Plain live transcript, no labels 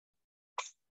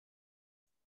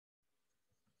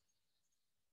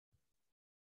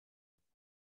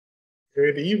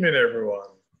Good evening, everyone.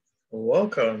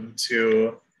 Welcome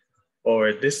to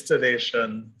our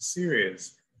Distillation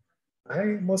series. I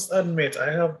must admit,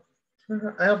 I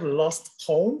have lost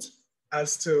count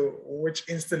as to which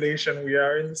installation we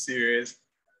are in the series.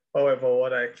 However,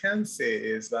 what I can say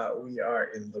is that we are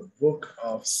in the book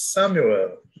of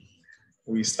Samuel.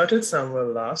 We started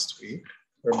Samuel last week,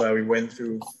 whereby we went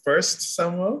through 1st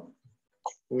Samuel.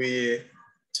 We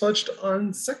touched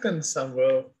on 2nd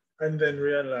Samuel and then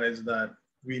realized that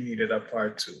we needed a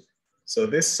part 2. So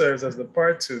this serves as the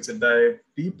part 2 to dive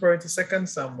deeper into 2nd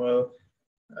Samuel.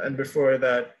 And before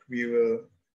that, we will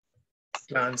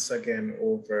glance again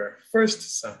over 1st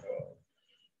Samuel.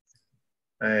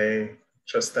 I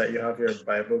trust that you have your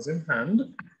Bibles in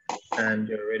hand and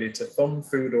you're ready to thumb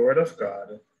through the Word of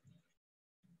God.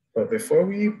 But before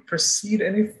we proceed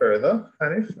any further,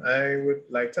 Hanif, I would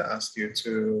like to ask you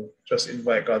to just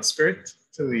invite God's Spirit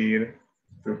to lead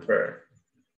through prayer.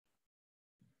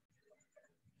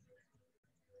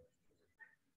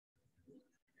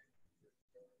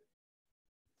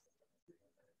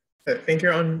 I think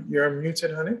you're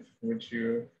muted, Hanif. Would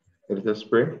you? Let us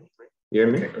pray. You hear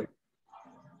me? Okay, good.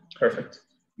 Perfect.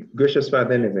 Gracious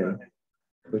Father in heaven,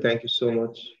 we thank you so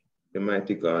much,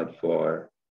 Almighty God, for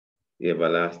your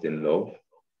everlasting love.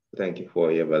 Thank you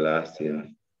for your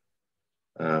everlasting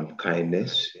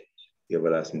kindness, your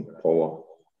everlasting power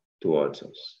towards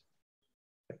us.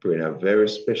 I pray in a very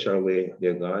special way,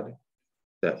 dear God,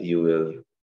 that you will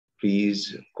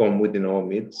please come within our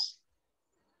midst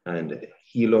and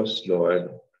heal us, Lord,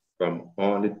 from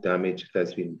all the damage that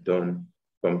has been done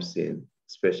from sin,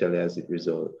 especially as it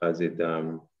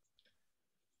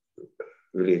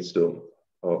relates to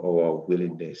our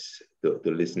willingness to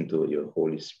listen to your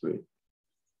Holy Spirit.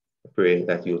 I pray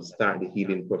that you'll start the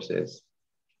healing process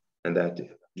and that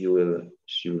you will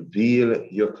reveal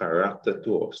your character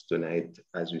to us tonight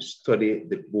as we study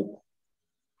the book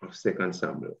of 2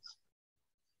 Samuel.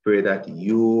 Pray that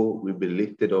you will be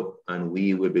lifted up and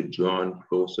we will be drawn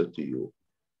closer to you.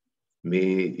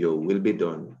 May your will be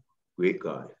done, great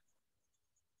God.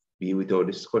 Be with our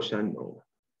discussion now.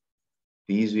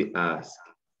 These we ask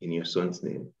in your Son's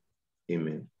name.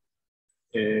 Amen.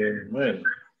 Amen.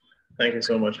 Thank you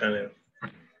so much, Hanif.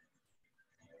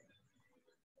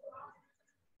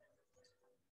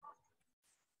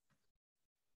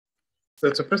 So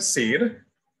to proceed,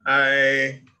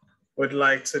 I would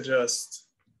like to just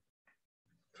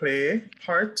play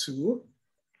part 2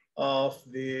 of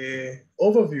the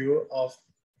overview of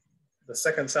the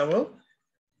 2nd Samuel.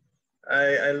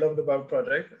 I love the Bible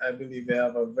Project. I believe they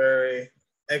have a very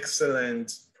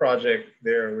excellent project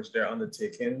there, which they're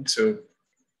undertaking to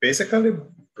basically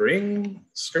bring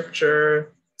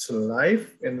scripture to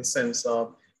life in the sense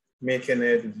of making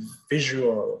it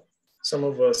visual. Some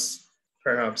of us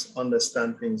perhaps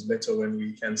understand things better when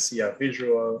we can see a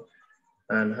visual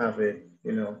and have it,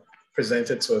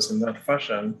 presented to us in that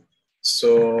fashion.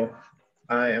 So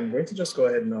I am going to just go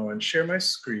ahead now and share my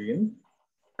screen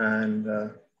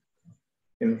and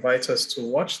invite us to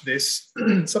watch this.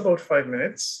 It's about 5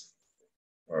 minutes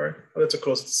or a little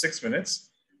close to 6 minutes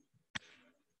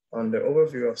on the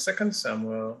overview of 2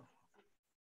 Samuel.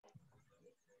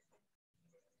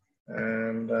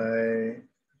 And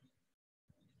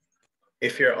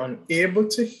if you're unable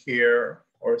to hear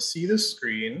or see the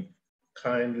screen,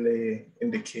 kindly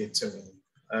indicate to me.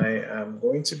 I am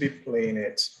going to be playing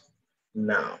it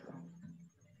now.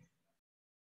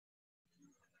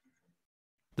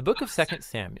 The book of 2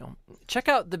 Samuel. Check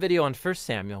out the video on 1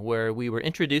 Samuel where we were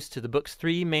introduced to the book's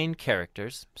 3 main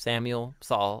characters, Samuel,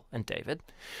 Saul, and David,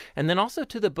 and then also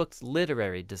to the book's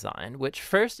literary design, which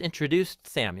first introduced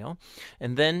Samuel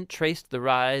and then traced the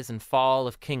rise and fall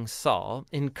of King Saul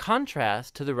in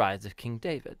contrast to the rise of King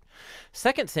David.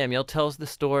 2 Samuel tells the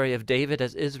story of David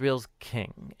as Israel's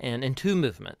king, and in 2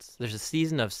 movements. There's a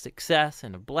season of success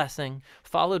and of blessing,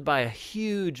 followed by a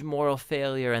huge moral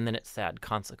failure and then its sad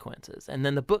consequences. And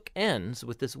then the book ends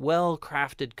with this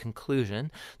well-crafted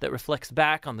conclusion that reflects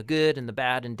back on the good and the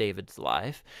bad in David's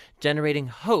life, generating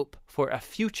hope for a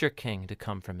future king to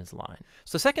come from his line.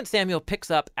 So 2 Samuel picks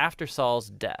up after Saul's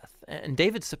death, and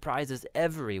David surprises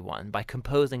everyone by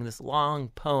composing this long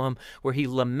poem where he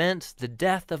laments the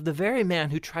death of the very man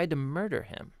who tried to murder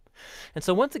him. And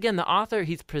so once again, the author,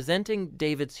 he's presenting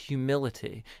David's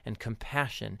humility and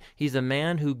compassion. He's a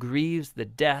man who grieves the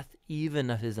death even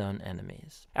of his own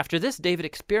enemies. After this, David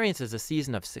experiences a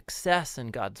season of success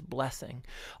and God's blessing.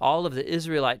 All of the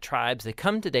Israelite tribes, they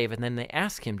come to David and then they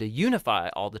ask him to unify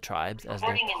all the tribes as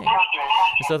their king.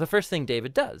 And so the first thing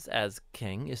David does as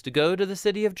king is to go to the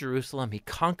city of Jerusalem. He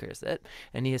conquers it,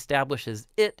 and he establishes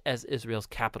it as Israel's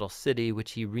capital city,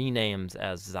 which he renames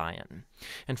as Zion.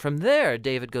 And from there,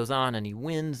 David goes on and he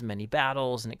wins many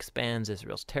battles and expands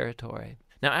Israel's territory.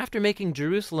 Now, after making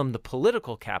Jerusalem the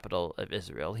political capital of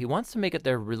Israel, he wants to make it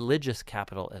their religious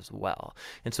capital as well.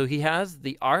 And so he has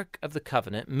the Ark of the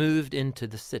Covenant moved into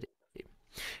the city.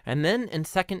 And then in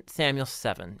 2 Samuel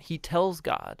 7, he tells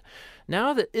God,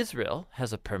 now that Israel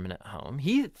has a permanent home,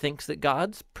 he thinks that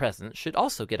God's presence should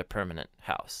also get a permanent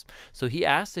house. So he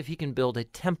asks if he can build a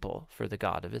temple for the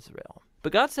God of Israel.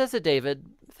 But God says to David,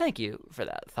 thank you for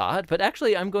that thought, but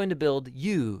actually I'm going to build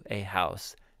you a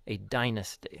house, a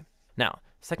dynasty. Now,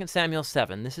 2 Samuel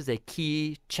 7, this is a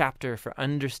key chapter for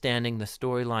understanding the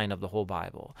storyline of the whole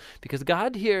Bible, because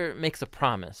God here makes a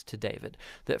promise to David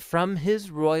that from his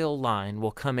royal line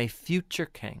will come a future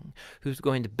king who's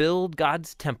going to build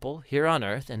God's temple here on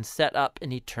earth and set up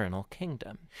an eternal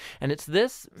kingdom. And it's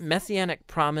this messianic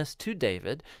promise to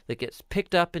David that gets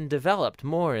picked up and developed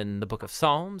more in the book of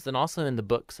Psalms and also in the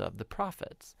books of the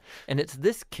prophets. And it's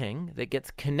this king that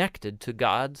gets connected to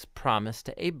God's promise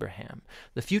to Abraham.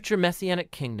 The future messianic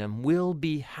kingdom will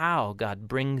be how God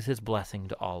brings his blessing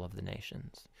to all of the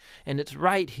nations. And it's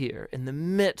right here, in the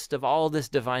midst of all this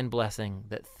divine blessing,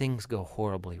 that things go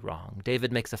horribly wrong.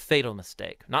 David makes a fatal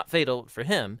mistake. Not fatal for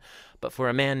him, but for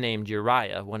a man named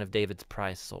Uriah, one of David's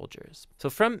prize soldiers. So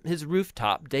from his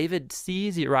rooftop, David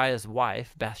sees Uriah's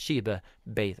wife, Bathsheba,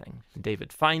 bathing.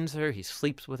 David finds her, he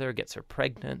sleeps with her, gets her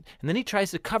pregnant, and then he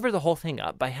tries to cover the whole thing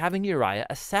up by having Uriah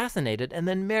assassinated and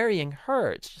then marrying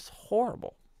her. It's just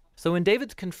horrible. So when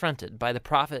David's confronted by the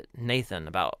prophet Nathan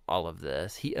about all of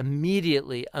this, he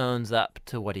immediately owns up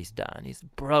to what he's done. He's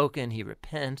broken, he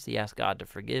repents, he asks God to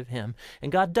forgive him,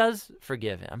 and God does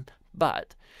forgive him,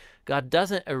 but God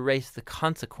doesn't erase the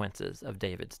consequences of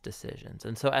David's decisions.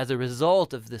 And so as a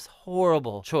result of this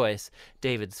horrible choice,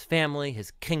 David's family,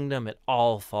 his kingdom, it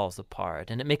all falls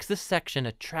apart. And it makes this section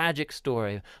a tragic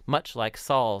story, much like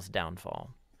Saul's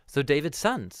downfall. So David's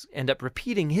sons end up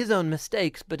repeating his own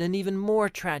mistakes, but in even more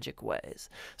tragic ways.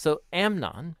 So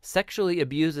Amnon sexually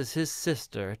abuses his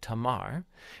sister Tamar,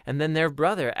 and then their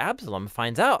brother Absalom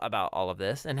finds out about all of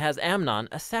this and has Amnon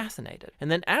assassinated.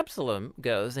 And then Absalom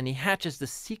goes and he hatches the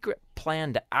secret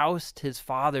plan to oust his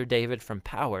father David from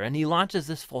power, and he launches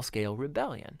this full-scale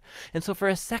rebellion. And so for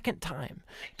a second time,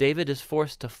 David is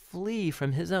forced to flee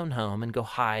from his own home and go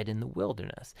hide in the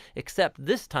wilderness, except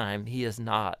this time he is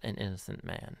not an innocent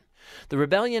man. The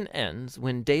rebellion ends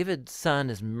when David's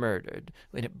son is murdered,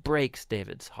 and it breaks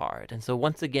David's heart. And so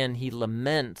once again, he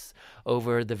laments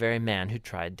over the very man who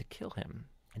tried to kill him.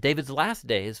 David's last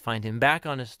days find him back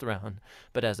on his throne,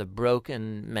 but as a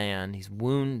broken man, he's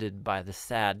wounded by the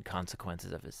sad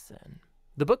consequences of his sin.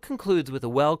 The book concludes with a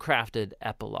well-crafted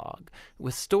epilogue,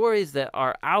 with stories that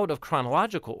are out of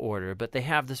chronological order, but they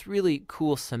have this really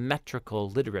cool symmetrical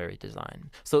literary design.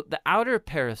 So the outer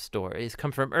pair of stories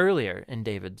come from earlier in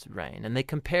David's reign, and they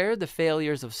compare the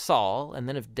failures of Saul and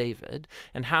then of David,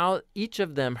 and how each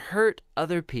of them hurt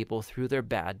other people through their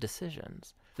bad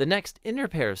decisions. The next inner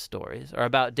pair of stories are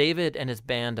about David and his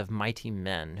band of mighty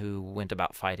men who went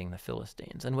about fighting the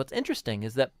Philistines. And what's interesting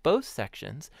is that both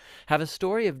sections have a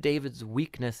story of David's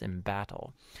weakness in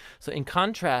battle. So in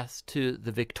contrast to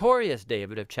the victorious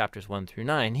David of chapters 1 through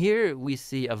 9, here we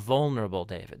see a vulnerable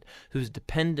David who's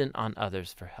dependent on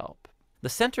others for help. The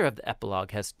center of the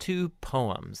epilogue has two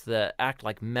poems that act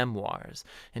like memoirs,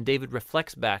 and David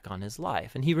reflects back on his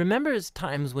life. And he remembers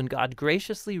times when God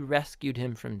graciously rescued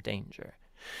him from danger.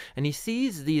 And he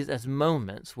sees these as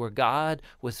moments where God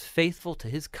was faithful to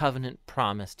his covenant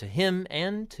promise to him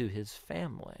and to his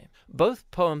family. Both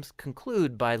poems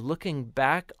conclude by looking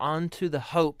back onto the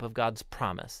hope of God's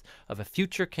promise of a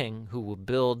future king who will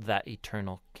build that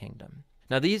eternal kingdom.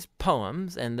 Now these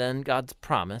poems and then God's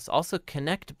promise also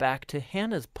connect back to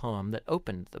Hannah's poem that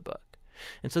opened the book.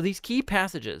 And so these key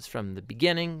passages from the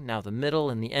beginning, now the middle,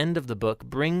 and the end of the book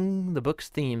bring the book's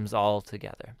themes all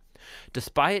together.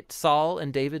 Despite Saul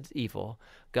and David's evil,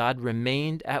 God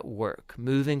remained at work,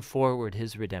 moving forward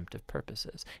his redemptive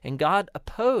purposes. And God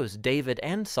opposed David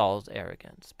and Saul's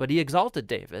arrogance, but he exalted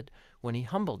David when he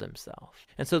humbled himself.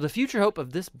 And so the future hope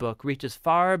of this book reaches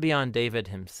far beyond David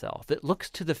himself. It looks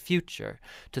to the future,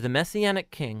 to the Messianic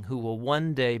King who will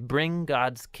one day bring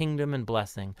God's kingdom and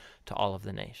blessing to all of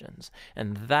the nations.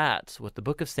 And that's what the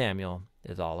book of Samuel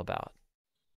is all about.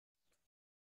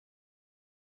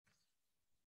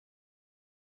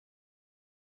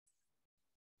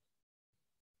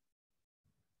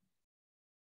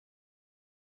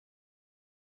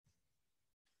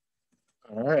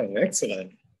 All right,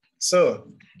 excellent. So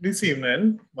this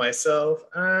evening, myself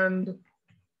and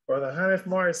Brother Hanif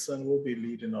Morrison will be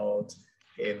leading out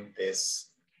in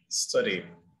this study.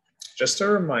 Just a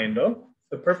reminder,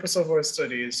 the purpose of our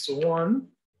study is to, one,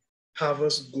 have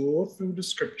us go through the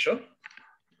scripture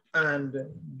and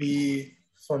be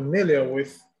familiar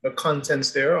with the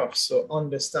contents thereof, so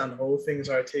understand how things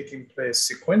are taking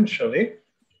place sequentially.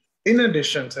 In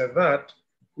addition to that,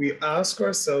 we ask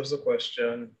ourselves the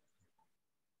question,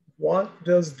 what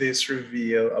does this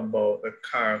reveal about the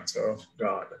character of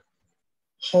God?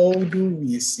 How do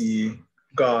we see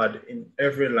God in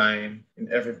every line,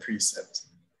 in every precept,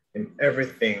 in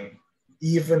everything,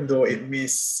 even though it may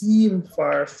seem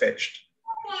far-fetched?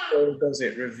 How does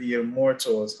it reveal more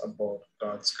to us about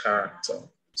God's character?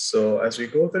 So as we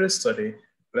go through the study,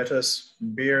 let us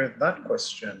bear that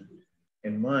question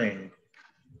in mind.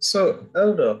 So,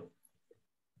 Elder,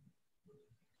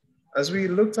 as we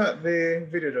looked at the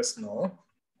video just now,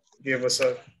 gave us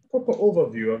a proper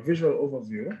overview, a visual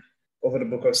overview over the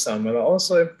book of Samuel. I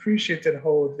also appreciated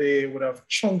how they would have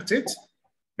chunked it,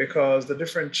 because the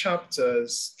different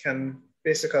chapters can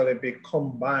basically be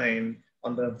combined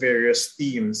under various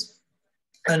themes.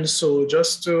 And so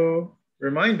just to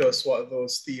remind us what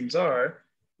those themes are,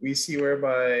 we see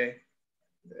whereby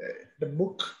the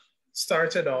book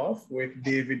started off with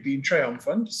David being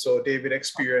triumphant. So David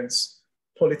experienced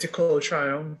political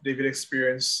triumph, David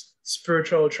experienced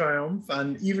spiritual triumph,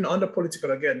 and even under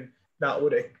political, again, that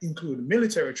would include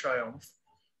military triumph.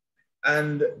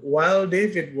 And while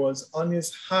David was on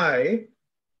his high,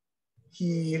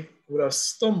 he would have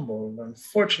stumbled,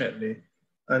 unfortunately.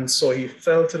 And so he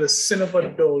fell to the sin of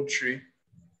adultery.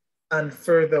 And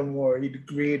furthermore, he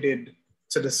degraded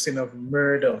to the sin of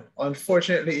murder.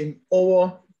 Unfortunately, in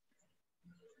our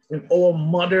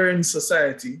modern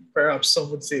society, perhaps some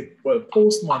would say, well,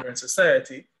 postmodern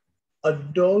society,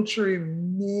 adultery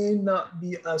may not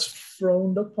be as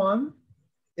frowned upon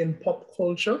in pop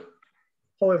culture.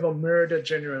 However, murder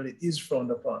generally is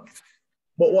frowned upon.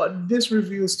 But what this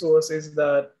reveals to us is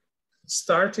that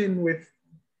starting with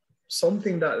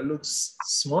something that looks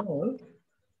small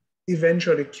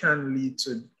eventually can lead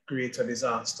to greater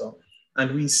disaster.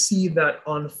 And we see that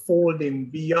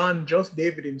unfolding beyond just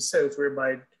David himself,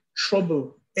 whereby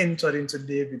trouble entered into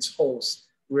David's house,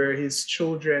 where his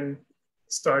children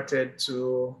started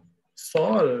to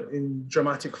fall in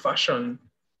dramatic fashion,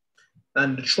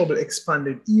 and the trouble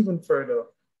expanded even further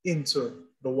into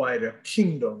the wider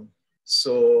kingdom.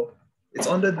 So it's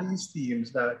under these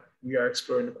themes that we are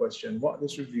exploring the question, what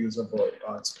this reveals about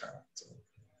God's character.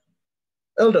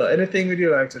 Elder, anything would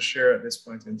you like to share at this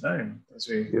point in time as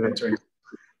we enter into?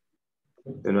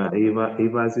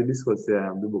 Even as we discuss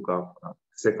the book of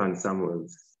 2 Samuel,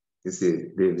 you see,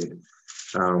 David,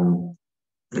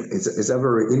 it's a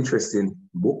very interesting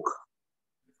book.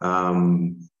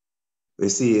 We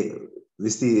see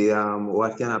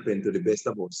what can happen to the best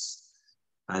of us,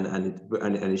 and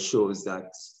it shows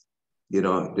that, you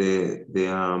know, the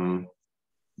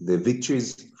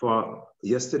victories for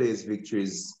yesterday's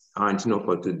victories aren't enough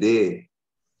for today.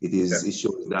 It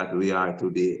shows that we are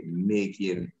today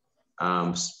making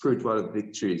spiritual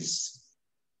victories,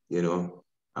 you know,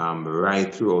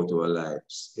 right throughout our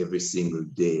lives every single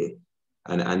day,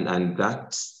 and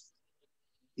that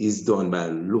is done by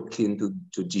looking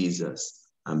to Jesus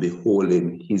and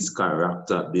beholding his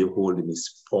character, beholding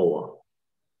his power,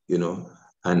 you know,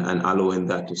 and allowing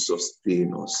that to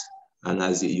sustain us. And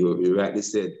as you rightly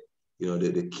said, you know,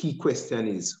 the key question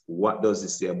is, what does it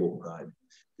say about God?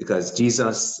 Because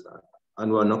Jesus,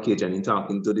 on one occasion, in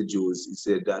talking to the Jews, he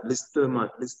said that, listen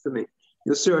to me.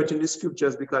 You search in the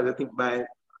scriptures because I think by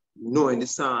knowing the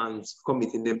Psalms,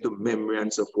 committing them to memory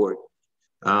and so forth,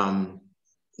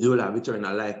 you will have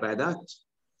eternal life by that.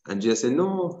 And Jesus said,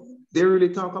 no, they really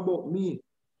talk about me.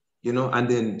 You know, and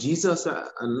then Jesus,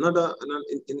 in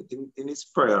his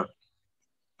prayer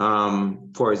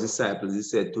for his disciples, he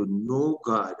said, to know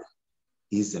God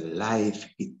is life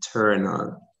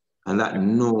eternal. And that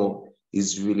know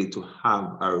is really to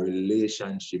have a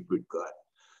relationship with God.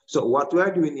 So what we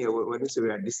are doing here, when we say we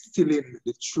are distilling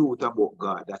the truth about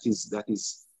God, that is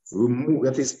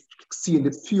seeing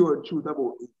the pure truth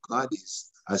about who God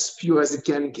is, as pure as it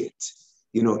can get,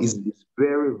 you know, is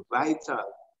very vital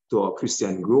to our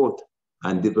Christian growth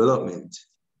and development,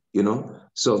 you know.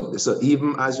 So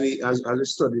even as we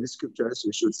study the scriptures,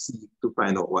 we should seek to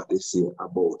find out what they say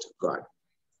about God.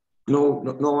 No,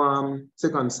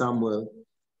 2 Samuel,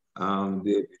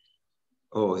 David.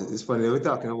 Oh, it's funny, we're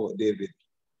talking about David,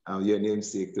 your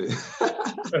namesake too.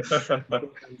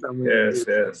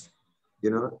 Yes.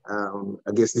 You know,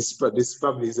 I guess this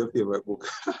probably is your favorite book.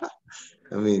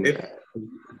 I mean,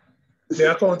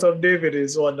 the account of David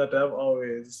is one that I've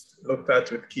always looked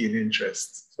at with keen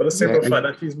interest. For the simple fact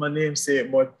that he's my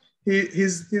namesake, but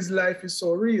his life is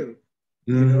so real.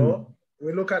 You know,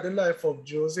 we look at the life of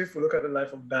Joseph, we look at the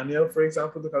life of Daniel, for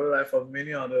example, look at the life of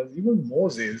many others, even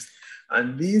Moses.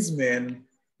 And these men,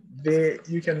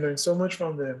 you can learn so much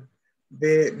from them.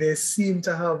 They seem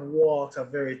to have walked a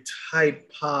very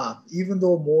tight path, even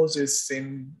though Moses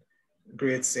sinned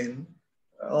great sin.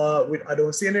 I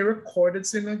don't see any recorded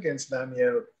sin against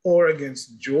Daniel or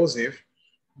against Joseph,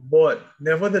 but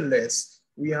nevertheless,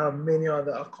 we have many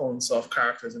other accounts of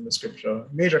characters in the scripture,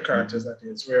 major characters that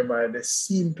is, whereby they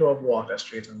seem to have walked a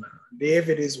straight and narrow.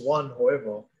 David is one,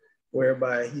 however,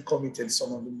 whereby he committed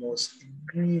some of the most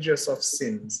egregious of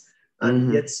sins,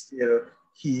 and yet still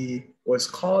he was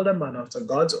called a man after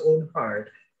God's own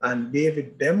heart, and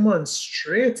David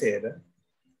demonstrated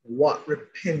what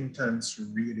repentance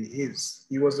really is.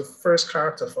 He was the first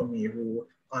character for me who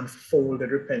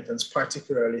unfolded repentance,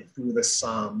 particularly through the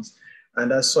Psalms.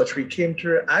 And as such,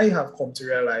 I have come to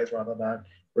realize rather that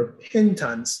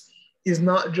repentance is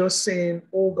not just saying,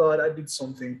 oh God, I did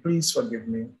something, please forgive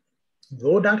me.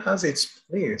 Though that has its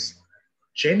place,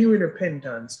 genuine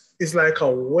repentance is like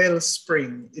a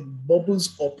wellspring. It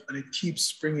bubbles up and it keeps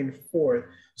springing forth,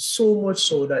 so much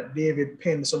so that David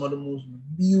penned some of the most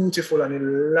beautiful and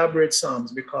elaborate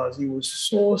psalms because he was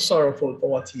so sorrowful for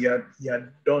what he had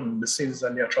done, the sins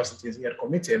and the atrocities he had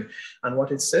committed. And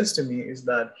what it says to me is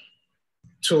that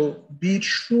to be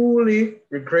truly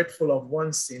regretful of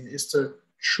one sin is to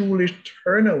truly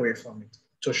turn away from it,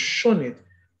 to shun it,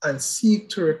 and seek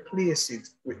to replace it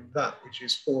with that which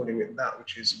is holy, with that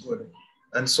which is good.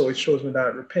 And so it shows me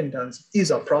that repentance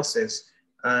is a process,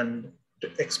 and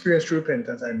to experience true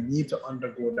repentance, I need to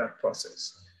undergo that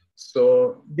process.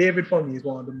 So David for me is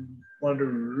one of the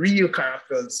real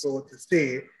characters, so to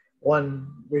say, one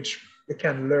which we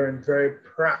can learn very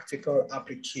practical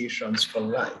applications for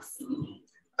life.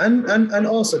 And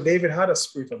also David had a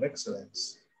spirit of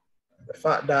excellence. The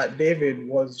fact that David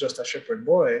was just a shepherd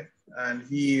boy, and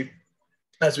he,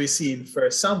 as we see in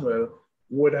 1 Samuel,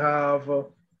 would have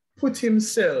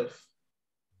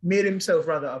made himself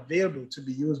rather available to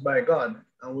be used by God,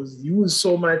 and was used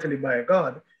so mightily by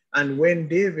God. And when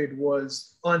David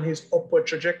was on his upward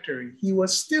trajectory, he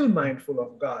was still mindful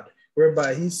of God,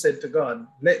 whereby he said to God,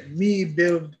 let me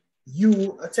build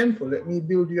you a temple, let me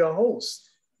build you a house.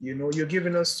 You know, you're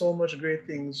giving us so much great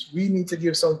things. We need to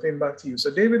give something back to you. So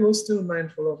David was still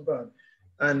mindful of God.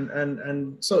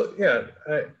 And so, yeah,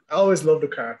 I always love the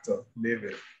character,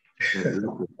 David.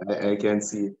 I can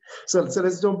see it. So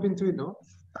let's jump into it now.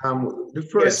 The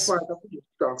first part of it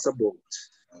talks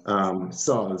about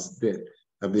Saul's death,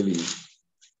 I believe.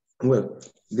 Well,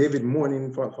 David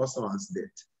mourning for Saul's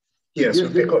death. Yes,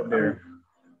 we'll pick up there.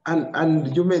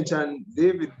 And you mentioned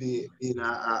David being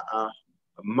a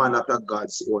man after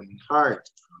God's own heart,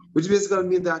 which basically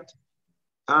means that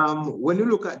when you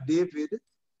look at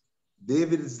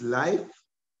David's life,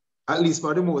 at least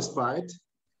for the most part,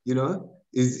 you know,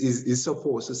 is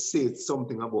supposed to say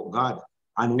something about God.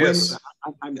 And when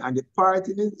and the part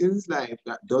in his life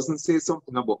that doesn't say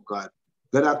something about God,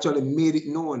 God actually made it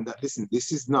known that, listen,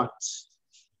 this is not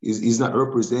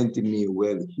representing me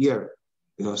well here.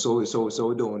 You know, so we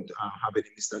don't have any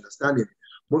misunderstanding.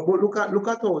 But look at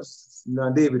how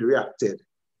David reacted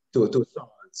to the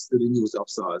news of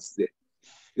Saul's death.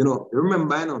 You know,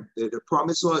 remember, you know, the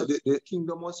promise was the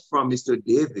kingdom was promised to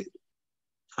David,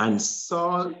 and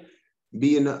Saul,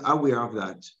 being aware of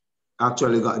that,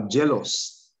 actually got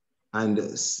jealous and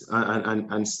tried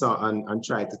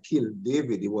to kill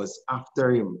David. He was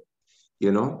after him,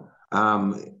 you know.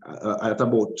 At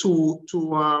about two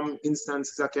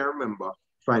instances I can remember,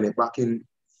 find it back in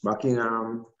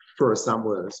 1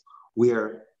 Samuel,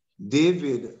 where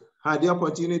David had the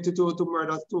opportunity to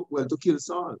kill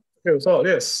Saul. Kill Saul,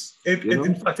 yes.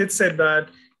 In fact, it said that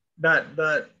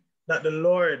the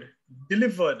Lord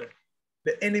delivered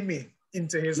the enemy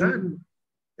into his hand.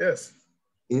 Yes.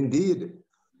 Indeed.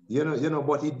 You know,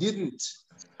 but he didn't.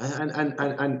 And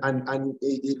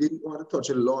he didn't want to touch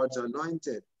the Lord's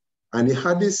anointed. And he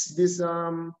had this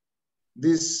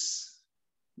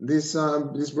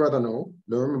brother now,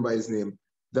 don't remember his name,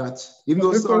 that even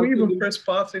though before we even press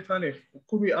past it, honey,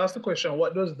 could we ask the question,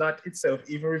 what does that itself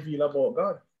even reveal about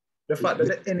God? The fact that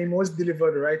the enemy was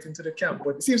delivered right into the camp.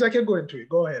 But it seems like you're going to it.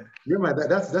 Go ahead. Yeah, man,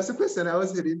 that's the question I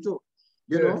was heading to.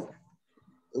 You know,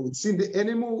 since the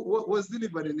enemy was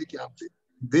delivered in the camp,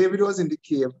 David was in the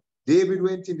cave, David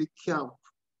went in the camp,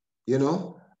 you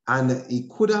know, and he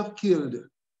could have killed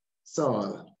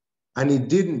Saul, and he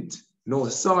didn't. No,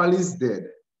 Saul is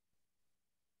dead.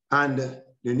 And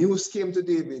the news came to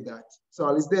David that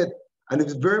Saul is dead. And it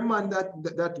was the very man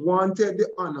that wanted the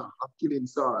honor of killing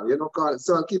Saul. You know,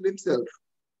 Saul killed himself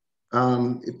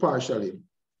partially,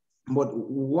 but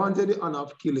wanted the honor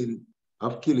of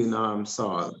killing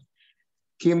Saul.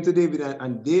 Came to David,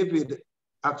 and David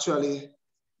actually,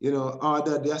 you know,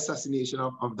 ordered the assassination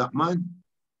of that man.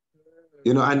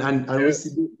 You know, and we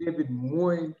see David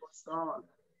mourning for Saul.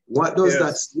 What does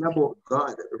that say about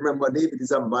God? Remember, David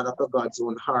is a man after God's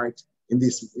own heart in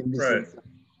this Right. instance.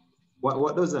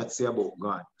 What does that say about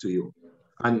God to you,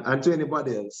 and to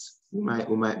anybody else who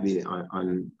might be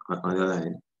on the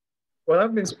line? Well,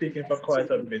 I've been speaking for quite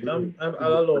a bit. I'll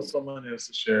allow someone else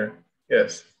to share.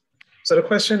 Yes. So the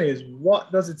question is,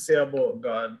 what does it say about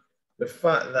God? The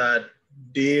fact that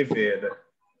David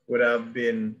would have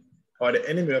been, or the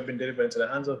enemy would have been delivered into the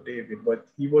hands of David, but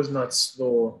he was not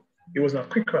slow, he was not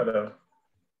quick rather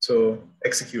to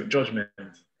execute judgment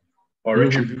or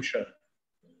retribution.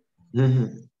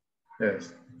 Mm-hmm.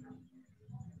 Yes.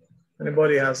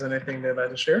 Anybody has anything they'd like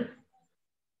to share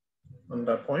on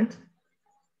that point?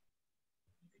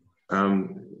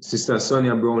 Sister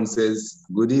Sonia Brown says,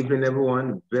 good evening,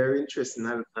 everyone. Very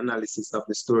interesting analysis of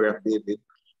the story of David.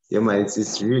 Yeah, man,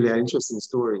 it's really an interesting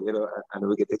story, you know, and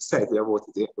we get excited about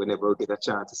it whenever we get a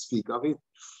chance to speak of it.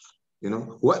 You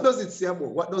know, what does it say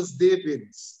about, what does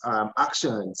David's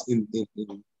actions in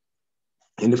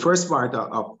the first part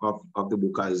of the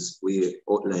book, as we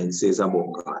outlined, says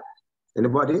about God?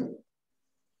 Anybody?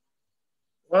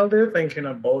 While they're thinking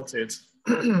about it,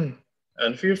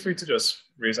 and feel free to just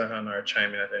raise a hand or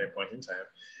chime in at any point in time.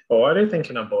 But while they're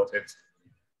thinking about it,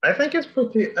 I think it's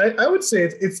pretty, I would say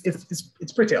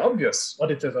it's pretty obvious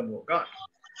what it is about God.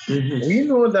 Mm-hmm. We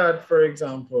know that, for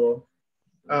example,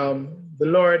 the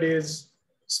Lord is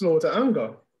slow to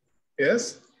anger.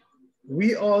 Yes.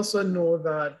 We also know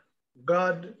that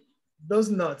God does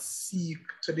not seek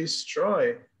to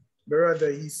destroy, but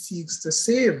rather he seeks to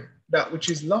save that which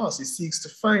is lost. He seeks to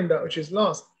find that which is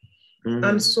lost. Mm-hmm.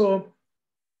 And so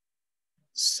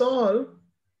Saul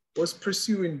was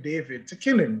pursuing David to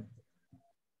kill him.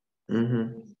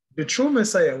 Mm-hmm. The true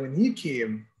Messiah, when he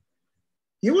came,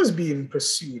 he was being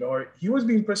pursued, or he was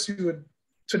being pursued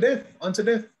to death, unto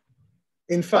death.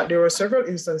 In fact, there were several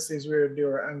instances where there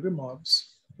were angry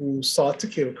mobs who sought to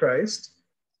kill Christ.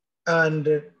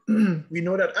 And we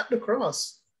know that at the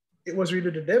cross, it was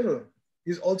really the devil,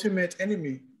 his ultimate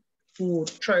enemy, who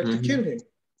tried to kill him.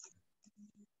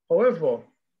 However,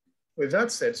 with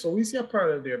that said, so we see a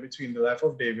parallel there between the life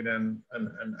of David and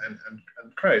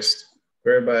Christ,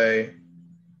 whereby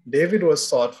David was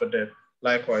sought for death.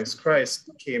 Likewise, Christ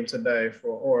came to die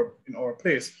in our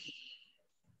place.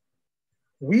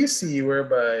 We see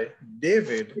whereby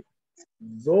David,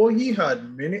 though he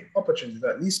had many opportunities,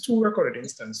 at least 2 recorded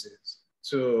instances,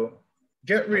 to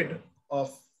get rid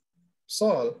of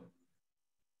Saul,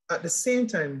 at the same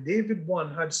time, David,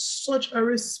 one, had such a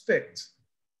respect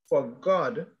for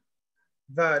God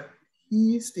that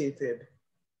he stated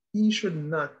he should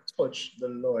not touch the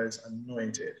Lord's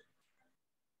anointed.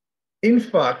 In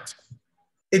fact,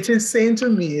 it is saying to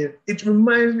me, it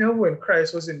reminds me of when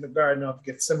Christ was in the Garden of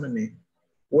Gethsemane,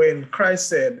 when Christ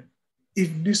said, if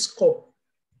this cup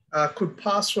could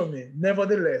pass from me,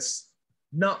 nevertheless,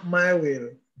 not my will,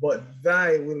 but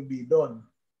thy will be done.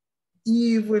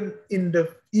 Even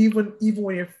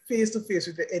when you're face to face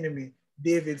with the enemy,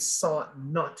 David sought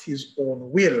not his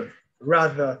own will.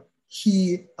 Rather,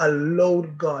 he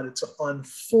allowed God to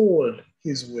unfold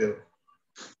his will.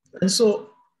 And so,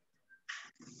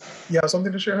 you have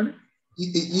something to share, honey?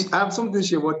 I have something to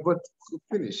share, but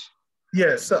finish.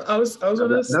 Yes, so I was That's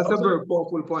a very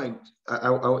powerful point.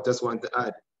 I just want to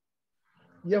add.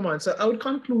 Yeah, man. So I would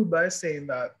conclude by saying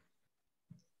that,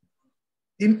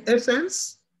 in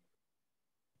essence,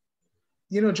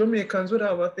 you know, Jamaicans would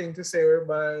have a thing to say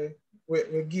whereby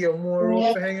we give more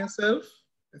rope to hang yourself.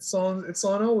 It's on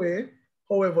our way.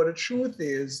 However, the truth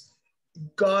is,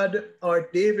 God, or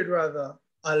David rather,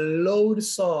 allowed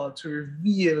Saul to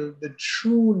reveal the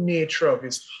true nature of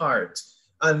his heart.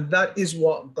 And that is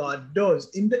what God does.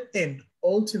 In the end,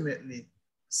 ultimately,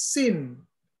 sin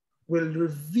will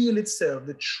reveal itself,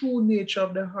 the true nature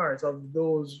of the heart of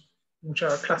those which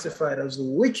are classified as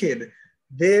wicked.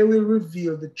 They will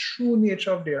reveal the true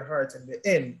nature of their heart in the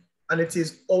end. And it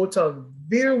is out of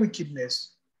their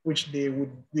wickedness which they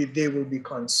will be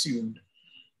consumed.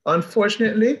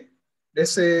 Unfortunately, they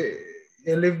say,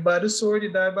 you live by the sword,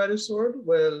 you die by the sword.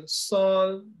 Well,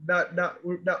 Saul,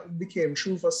 that became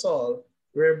true for Saul,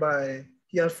 whereby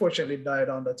he unfortunately died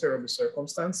under terrible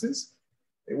circumstances.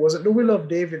 It wasn't the will of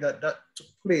David that took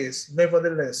place.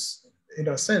 Nevertheless, in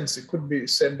a sense, it could be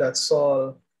said that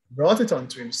Saul brought it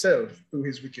unto himself through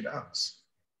his wicked acts.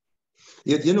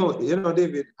 You know,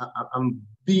 David, I'm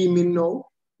beaming now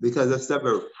because that's a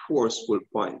very forceful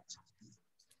point.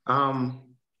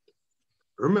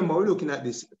 Remember, we're looking at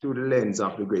this through the lens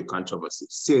of the great controversy.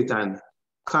 Satan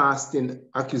casting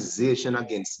accusation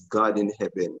against God in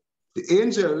heaven. The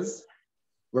angels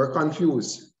were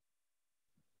confused.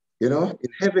 You know,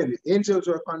 in heaven, the angels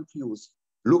were confused,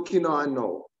 looking on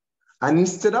now. And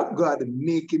instead of God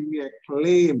making mere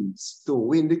claims to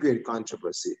win the great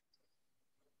controversy,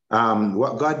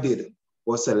 what God did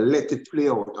was to let it play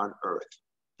out on earth.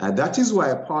 And that is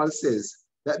why Paul says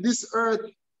that this earth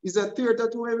is a theater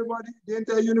to everybody. The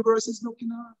entire universe is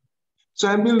looking on. So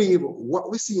I believe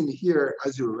what we're seeing here,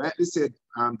 as you rightly said,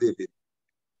 David,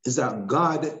 is that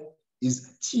God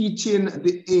is teaching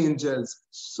the angels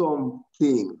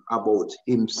something about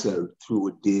himself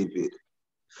through David.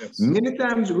 Yes. Many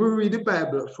times we read the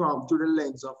Bible through the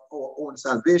lens of our own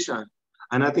salvation.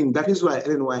 And I think that is why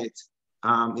Ellen White,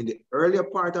 in the earlier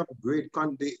part of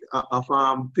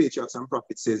Patriarchs and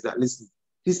Prophets, says that, listen,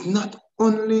 it's not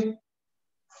only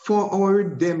for our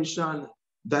redemption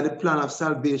that the plan of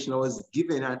salvation was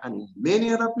given, and in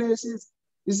many other places,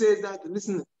 he says that,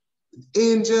 listen,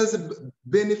 angels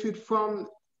benefit from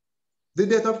the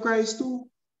death of Christ too.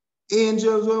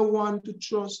 Angels were one to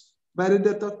trust by the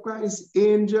death of Christ.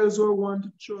 Angels were one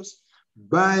to trust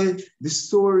by the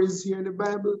stories here in the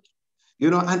Bible. You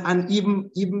know, and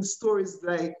even stories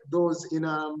like those in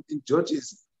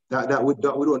Judges that we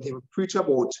don't even preach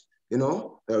about, you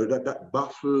know, that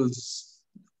baffles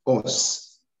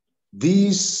us.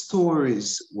 These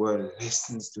stories were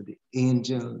lessons to the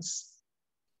angels.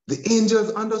 The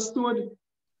angels understood.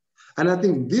 And I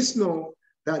think this now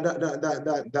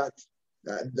that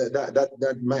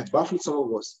might baffle some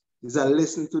of us is a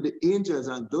lesson to the angels.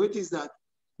 And though it is that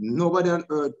nobody on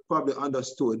earth probably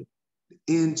understood, the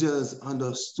angels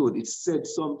understood. It said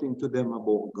something to them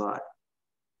about God.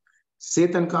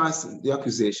 Satan cast the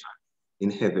accusation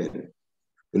in heaven.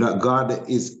 You know, God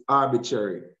is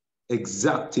arbitrary,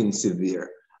 exacting, severe.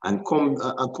 And come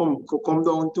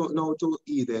down to now to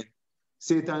Eden.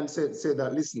 Satan said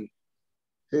that, listen.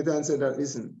 Satan said that,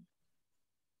 listen,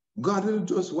 God will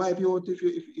just wipe you out if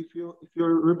you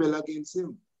rebel against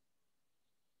him.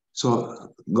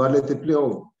 So God let it play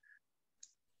out.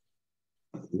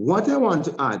 What I want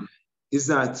to add is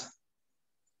that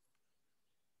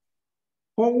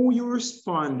how you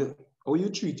respond, how you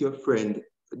treat your friend,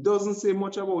 doesn't say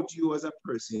much about you as a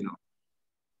person, you know.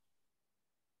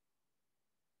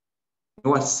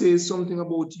 What says something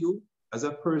about you as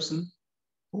a person,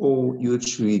 how you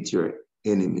treat your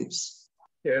enemies.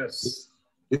 Yes.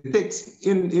 The text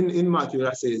in Matthew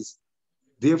that says,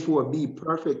 therefore be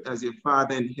perfect as your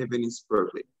Father in heaven is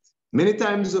perfect. Many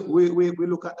times we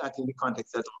look at that in the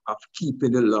context of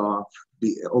keeping the law,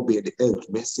 obey the health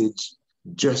message,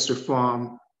 just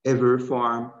reform, every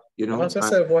reform, you know. As I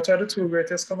said, what are the two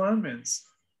greatest commandments?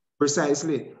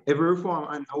 Precisely, every reform,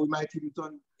 and we might even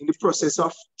turn, in the process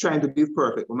of trying to be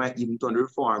perfect, we might even turn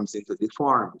reforms into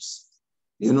deforms,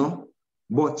 you know.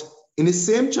 But in the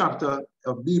same chapter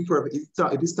of be perfect,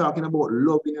 it is talking about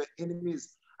loving your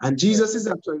enemies. And Jesus is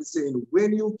actually saying,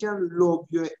 when you can love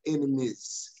your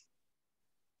enemies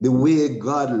the way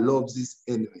God loves his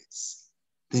enemies,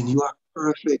 then you are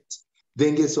perfect.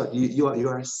 Then guess what? You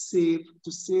are safe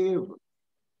to save.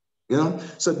 You know?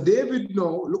 So David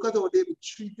now, look at how David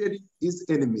treated his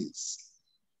enemies.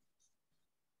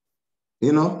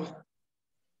 You know?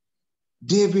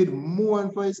 David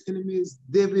mourned for his enemies.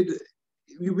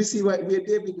 We see where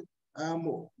David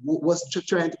was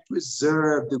trying to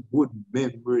preserve the good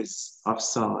memories of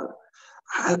Saul.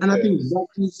 And I think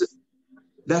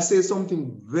that says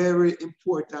something very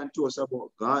important to us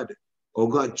about God, how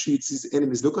God treats his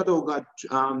enemies. Look at how God,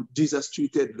 Jesus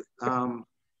treated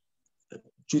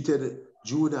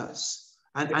Judas.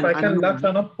 If I can knock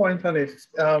on a point on it,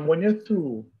 when you're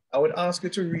through, I would ask you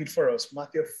to read for us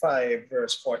Matthew 5,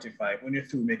 verse 45, when you're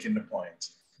through making the point.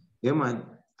 Yeah, man.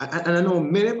 And I know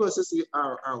many of us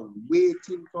are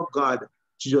waiting for God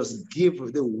to just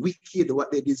give the wicked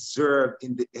what they deserve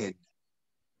in the end.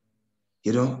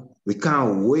 You know, we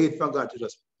can't wait for God to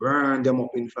just burn them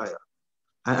up in fire.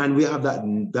 And we have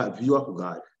that view of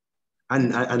God.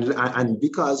 And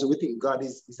because we think God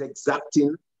is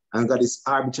exacting and God is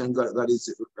arbitrary and God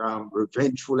is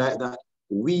revengeful like that,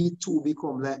 we too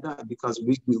become like that because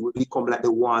we become like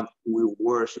the one who we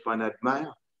worship and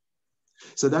admire.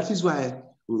 So that is why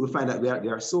we find that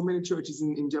there are so many churches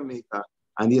in Jamaica,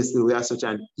 and yes, we are such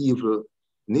an evil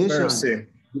nation. Mercy.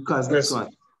 Because guess what?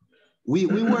 We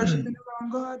worship the wrong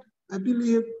God, I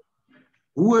believe.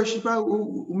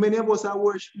 Many of us are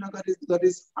worshiping that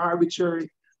is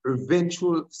arbitrary,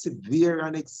 vengeful, severe,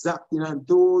 and exacting, and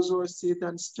those who are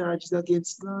Satan's charges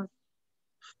against God.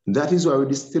 That is why we're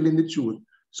distilling the truth,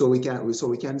 so we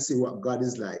can see what God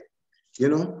is like, you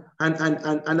know. And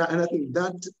I think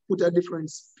that put a different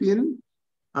spin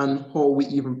on how we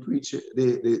even preach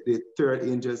the third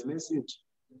angel's message.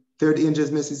 Third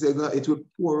angel's message says God, it will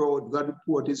pour out, God will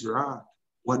pour out his wrath.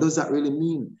 What does that really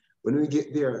mean? When we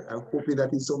get there, I'm hoping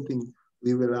that is something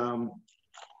we will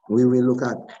look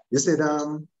at. You said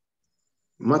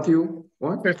Matthew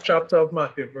what? 5th chapter of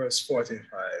Matthew, verse 45.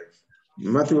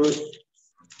 Matthew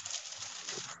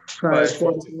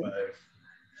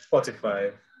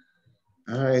 45.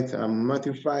 All right,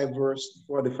 Matthew 5, verse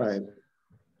 45.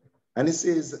 And it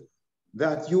says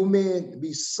that you may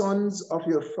be sons of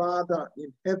your Father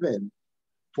in heaven,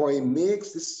 for he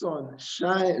makes the sun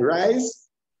rise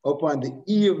upon the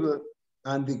evil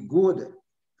and the good,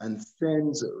 and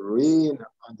sends rain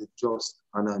on the just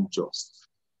and unjust.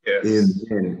 Yes.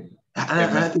 Amen.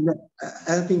 I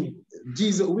think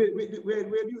Jesus, where do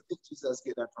you think Jesus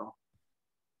get that from?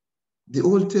 The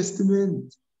Old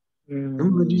Testament.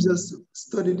 Remember, Jesus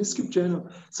studied the scripture. You know?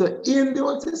 So in the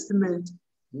Old Testament,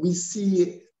 we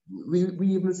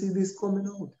even see this coming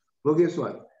out. But guess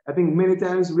what? I think many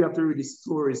times we have to read the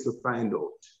stories to find out.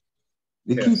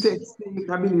 The key text,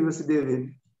 I believe, Mr. David,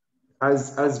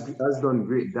 has done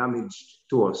great damage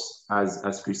to us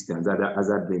as Christians, as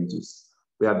Adventists.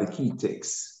 We have the key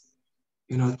texts.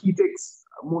 You know, key texts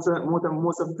most of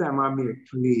the time are mere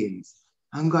claims,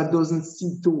 and God doesn't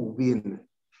see to win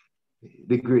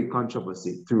the great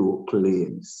controversy through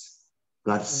claims.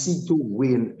 God seeks to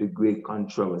win the great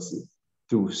controversy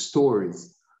through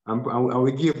stories. And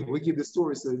we give the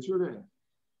stories to the children.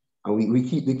 And we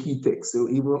keep the key text. So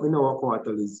even in our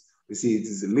quarterlies, we see it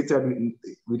is littered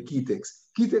with key texts.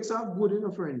 Key texts are good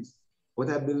enough, friends.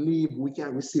 But I believe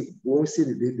when we see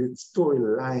the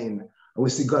storyline, and we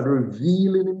see God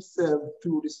revealing himself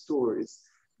through the stories,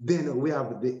 then we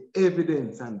have the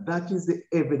evidence, and that is the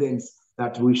evidence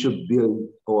that we should build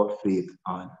our faith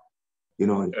on. You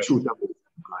know, the truth of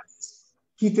God.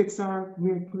 Key texts are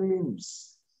mere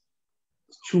claims.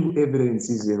 True evidence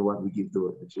is in what we give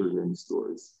to the children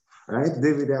stories. All right,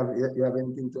 David, you have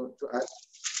anything to add?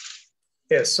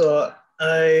 Yes, so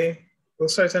I will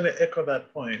certainly echo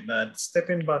that point, that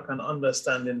stepping back and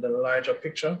understanding the larger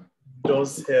picture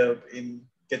does help in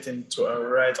getting to a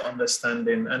right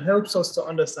understanding and helps us to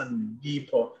understand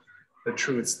deeper the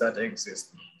truths that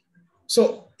exist.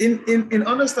 So in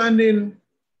understanding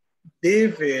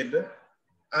David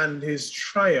and his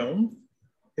triumph,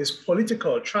 his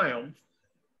political triumph,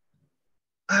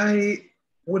 I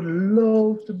would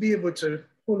love to be able to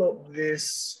pull up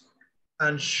this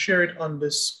and share it on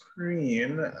the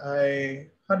screen. I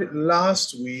had it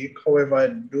last week, however, I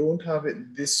don't have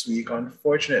it this week,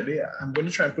 unfortunately. I'm going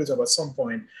to try and put it up at some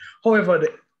point. However,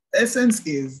 the essence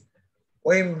is,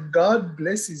 when God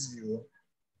blesses you,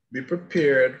 be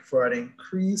prepared for an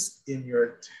increase in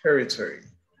your territory.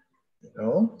 You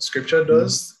know, scripture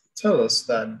does tell us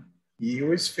that he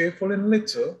who is faithful in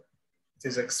little, it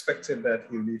is expected that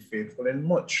he'll be faithful in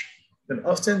much. And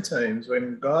oftentimes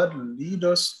when God leads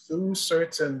us through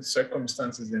certain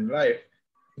circumstances in life,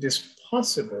 it is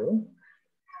possible,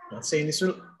 I'm not saying this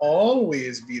will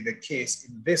always be the case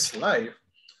in this life,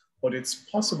 but it's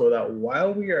possible that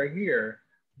while we are here,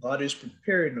 God is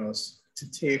preparing us to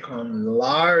take on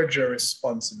larger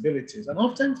responsibilities. And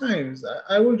oftentimes,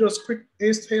 I will just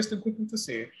hasten quickly to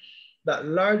say that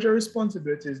larger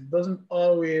responsibilities doesn't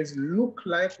always look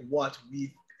like what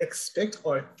we expect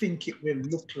or think it will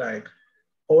look like.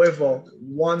 However,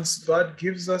 once God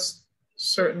gives us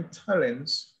certain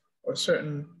talents or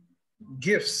certain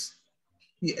gifts,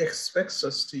 he expects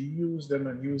us to use them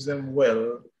and use them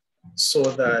well, so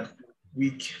that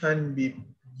we can be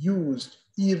used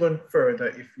even further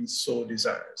if he so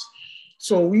desires.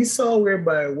 So we saw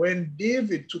whereby when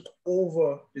David took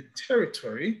over the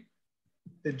territory,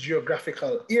 the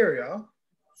geographical area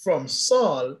from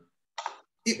Saul,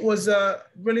 it was a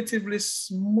relatively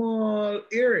small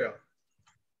area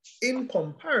in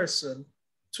comparison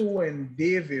to when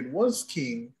David was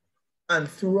king and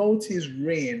throughout his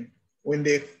reign, when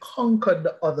they conquered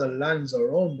the other lands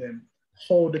around them,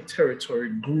 how the territory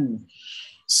grew.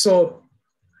 So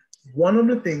one of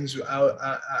the things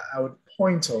I would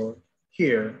point out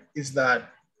here is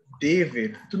that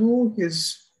David, through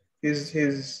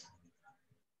his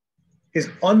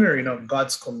honoring of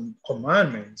God's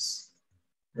commandments,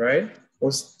 right,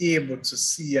 was able to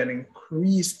see an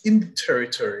increase in the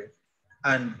territory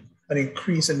and an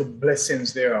increase in the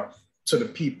blessings thereof to the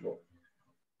people.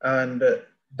 And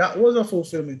that was a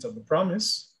fulfillment of the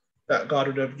promise that God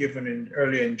would have given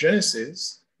earlier in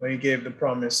Genesis when he gave the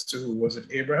promise to, who was it,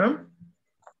 Abraham?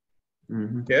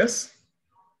 Mm-hmm. Yes.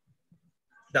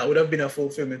 That would have been a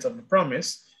fulfillment of the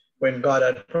promise when God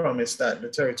had promised that the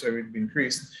territory would be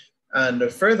increased. And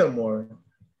furthermore,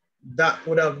 that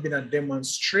would have been a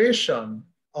demonstration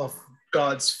of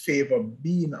God's favor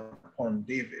being upon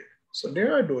David. So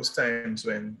there are those times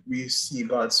when we see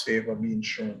God's favor being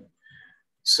shown.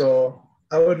 So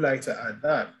I would like to add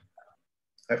that.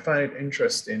 I find it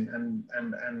interesting,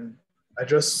 and I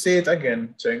just say it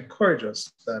again to encourage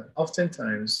us that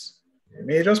oftentimes you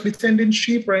may just be tending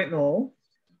sheep right now.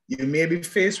 You may be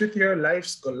faced with your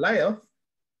life's Goliath.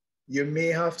 You may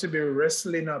have to be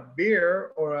wrestling a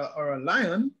bear or a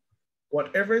lion.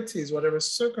 Whatever it is, whatever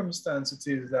circumstance it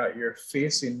is that you're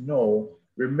facing now,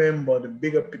 remember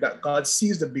that God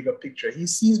sees the bigger picture. He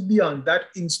sees beyond that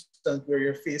instant where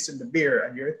you're facing the bear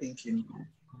and you're thinking,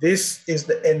 this is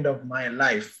the end of my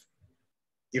life.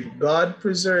 If God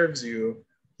preserves you,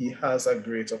 he has a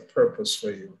greater purpose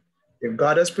for you. If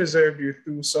God has preserved you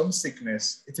through some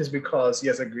sickness, it is because he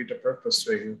has a greater purpose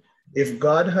for you. If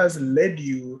God has led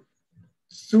you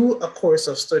through a course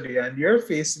of study and you're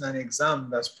facing an exam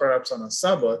that's perhaps on a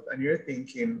Sabbath and you're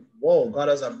thinking, whoa, God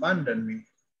has abandoned me.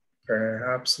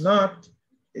 Perhaps not.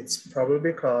 It's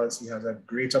probably because he has a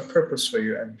greater purpose for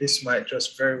you. And this might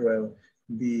just very well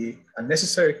be a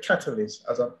necessary catalyst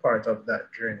as a part of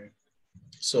that journey.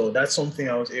 So that's something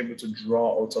I was able to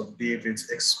draw out of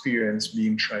David's experience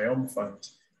being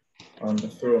triumphant on the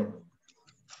throne.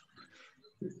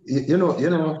 Thank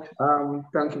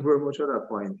you very much for that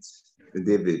point,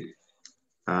 David.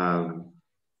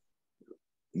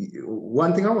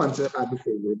 One thing I want to add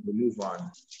before we move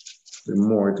on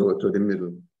more to the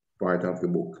middle part of the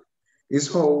book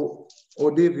is how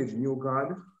David knew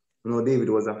God. David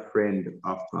was a friend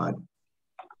of God.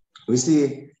 You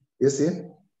see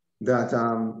that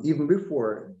even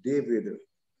before David,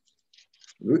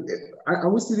 I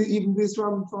would see even this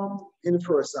from in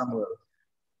 1 Samuel.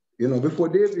 Before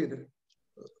David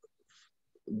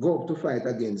go up to fight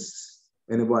against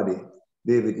anybody,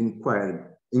 David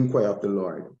inquired of the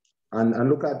Lord. And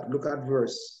look at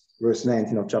verse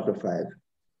 19 of chapter 5.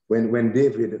 When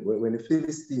the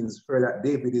Philistines heard that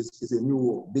David is a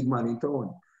new big man in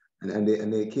town, and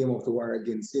they came up to war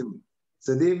against him.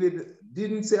 So David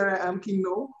didn't say, I'm king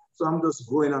now, so I'm just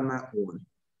going on my own.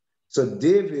 So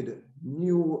David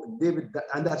knew,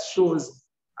 and that shows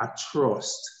a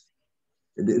trust,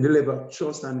 the level of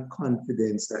trust and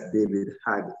confidence that David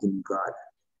had in God.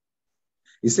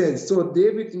 He said, so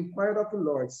David inquired of the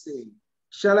Lord, saying,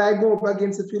 shall I go up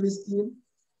against the Philistine?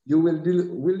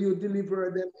 Will you deliver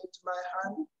them into my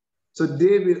hand? So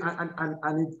David,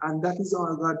 and that is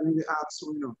all God really asks,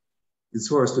 is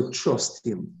for us to trust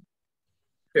him.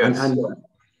 Yes. And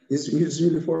it's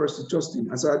really for us to trust him.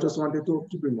 And so I just wanted to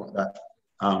bring up that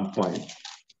point.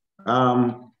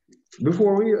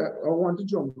 Before I want to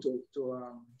jump to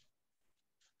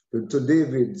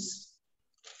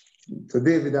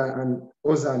David and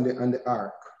Uzzah and the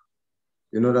ark.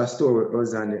 That story,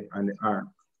 Uzzah and the ark.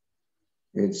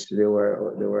 Which they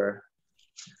were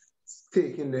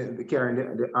taking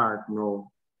carrying the ark now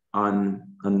on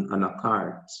a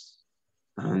cart,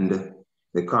 and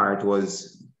the ark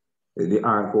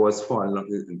was falling off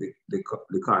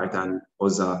the cart, and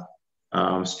Uzzah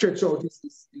stretched out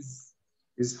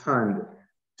his hand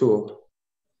to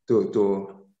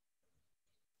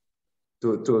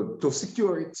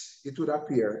secure it. It would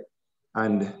appear,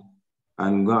 and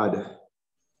God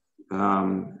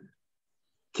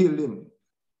killed him.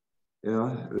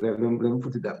 Let me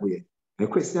put it that way. The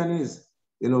question is,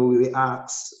 we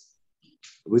asked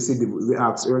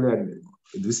earlier,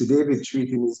 we see David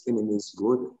treating his enemies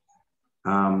good.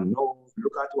 No,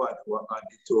 look at what God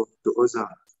did to Uzzah.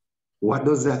 What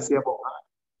does that say about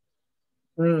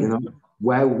God?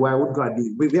 Why would God do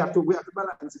it? We have to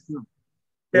balance it.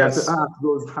 We have to ask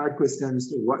those hard questions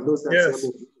too. What does that say about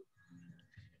God?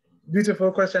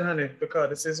 Beautiful question, honey, because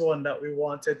this is one that we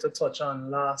wanted to touch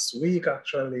on last week,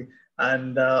 actually.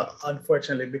 And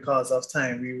unfortunately, because of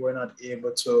time, we were not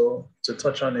able to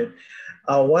touch on it.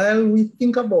 While we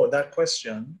think about that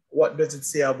question, what does it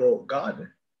say about God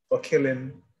for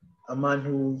killing a man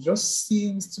who just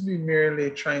seems to be merely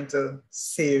trying to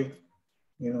save,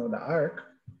 the ark?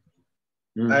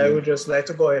 Mm-hmm. I would just like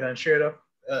to go ahead and share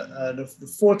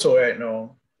the photo right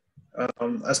now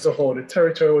as to how the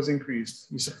territory was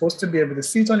increased. You're supposed to be able to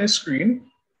see it on your screen.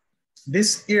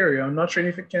 This area, I'm not sure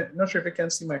if you can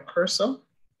see my cursor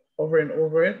hovering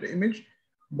over it, the image,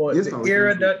 but yes, the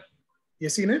area that you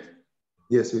seen it?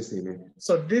 Yes, we see it.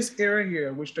 So this area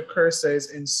here, which the cursor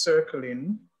is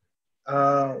encircling,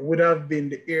 would have been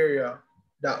the area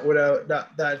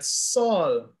that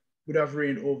Saul would have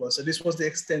reigned over. So this was the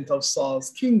extent of Saul's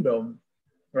kingdom,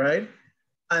 right?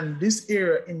 And this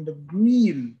area in the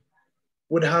green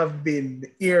would have been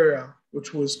the area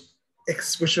which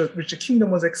the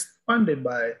kingdom was expanded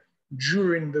by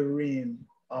during the reign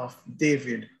of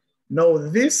David. Now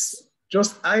this,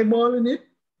 just eyeballing it,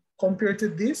 compared to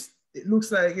this, it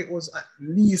looks like it was at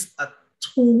least a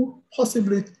 2,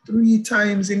 possibly 3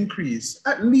 times increase,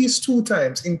 at least 2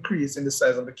 times increase in the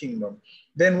size of the kingdom.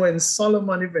 Then when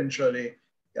Solomon eventually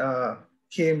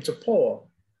came to power,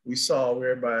 we saw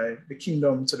whereby the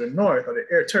kingdom to the north, or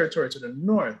the territory to the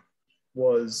north,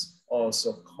 was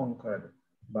also conquered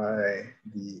by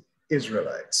the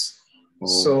Israelites. Oh.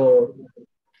 So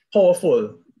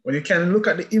powerful. When you can look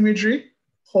at the imagery,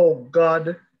 how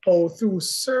through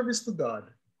service to God,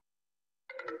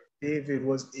 David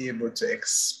was able to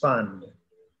expand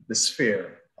the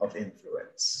sphere of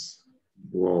influence.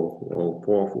 Wow,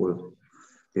 powerful.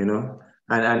 You know,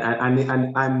 and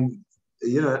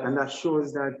you know, and that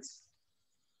shows that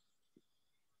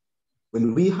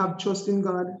when we have trust in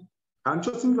God, and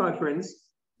trust in God, friends,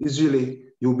 is really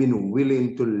you've been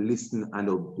willing to listen and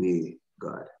obey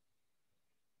God.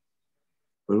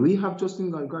 When we have trust in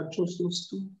God, God trusts us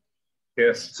too.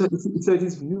 Yes. So it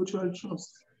is mutual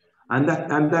trust. And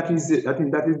that is it. I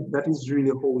think that is really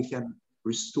how we can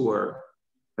restore.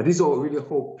 That is really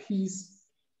how peace,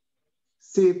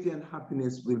 safety, and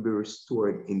happiness will be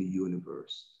restored in the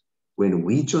universe. When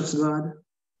we trust God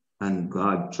and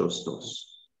God trusts us.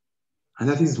 And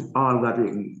that is all that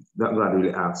God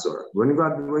really asks for. When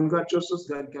God trusts us,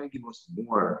 God can give us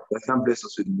more. God can bless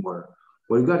us with more.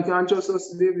 When God can't trust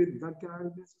us, David, God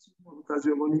can bless us with more because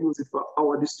we're going to use it for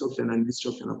our destruction and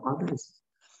destruction of others.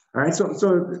 All right, so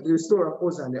the story of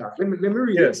Uzzah and the ark. Let me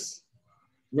read it.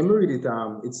 Let me read it.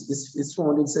 It's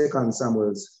found in 2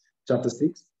 Samuel chapter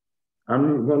 6.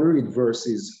 I'm going to read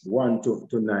verses 1 to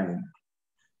 9.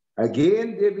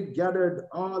 Again, David gathered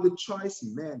all the choice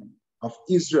men of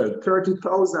Israel,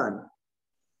 30,000.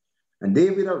 And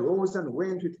David arose and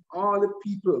went with all the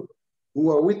people who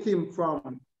were with him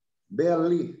from Baal,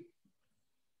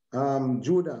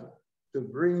 Judah, to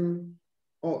bring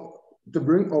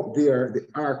up there the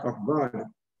ark of God,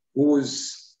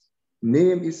 whose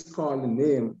name is called the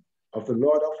name of the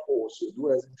Lord of hosts, who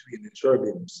dwells between the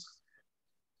cherubims.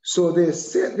 So they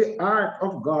set the ark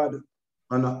of God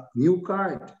on a new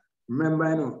cart. Remember,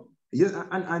 I know. Yes,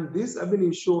 and this, I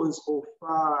believe, shows how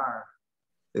far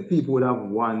the people would have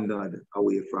wandered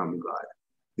away from God.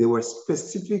 There were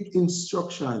specific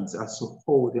instructions as to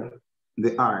how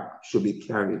the ark should be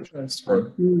carried. And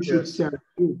who should carry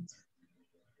it.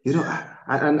 You know,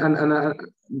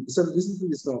 and so listen to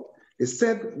this now. They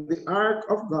set the ark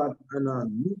of God on a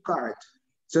new cart.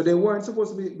 So they weren't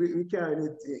supposed to be carrying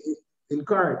it in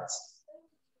carts.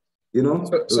 You know?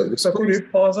 So could we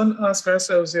pause and ask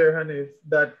ourselves here, Hanif,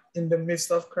 that in the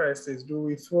midst of crisis, do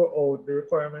we throw out the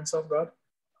requirements of God?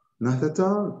 Not at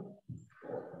all.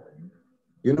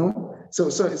 You know? So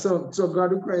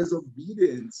God requires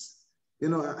obedience. You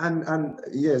know, and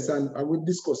yes, and I will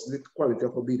discuss the quality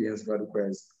of obedience God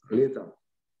requires later.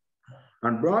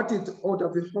 And brought it out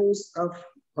of the house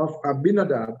of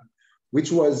Abinadab,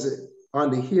 which was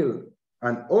on the hill.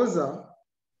 And Uzzah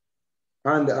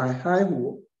and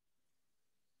Ahihu,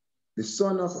 the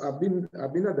son of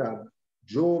Abinadab,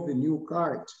 drove the new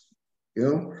cart, you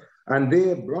know, and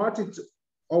they brought it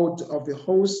out of the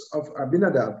house of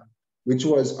Abinadab, which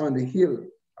was on the hill,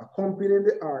 accompanying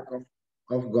the ark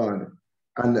of God.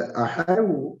 And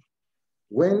Ahihu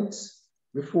went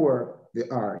before the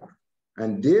ark,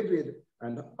 and David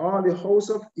and all the house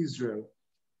of Israel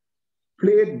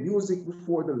played music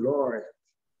before the Lord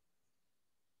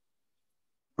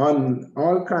on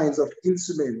all kinds of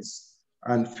instruments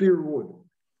and fir wood,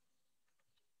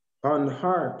 on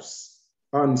harps,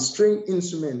 on string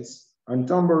instruments, on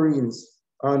tambourines,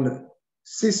 on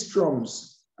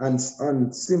sistrums, and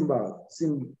on cymbals.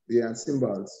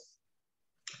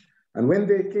 And when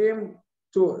they came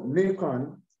to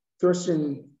Nacon,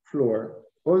 threshing floor,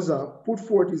 Uzzah put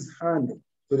forth his hand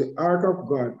to the ark of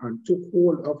God and took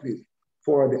hold of it,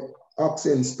 for the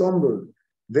oxen stumbled.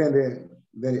 Then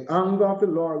the anger of the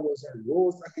Lord was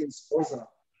arose against Uzzah,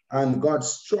 and God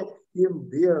struck him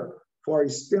there for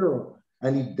his terror,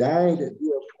 and he died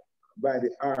there by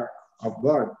the ark of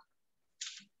God.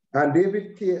 And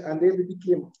David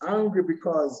became angry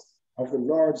because of the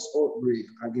Lord's outbreak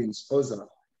against Uzzah,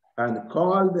 and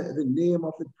called the name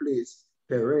of the place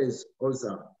Perez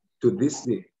Uzzah to this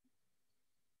day.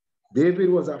 David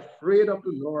was afraid of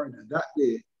the Lord that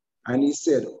day, and he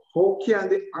said, how can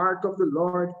the ark of the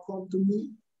Lord come to me?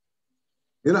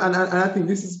 You know, and I think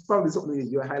this is probably something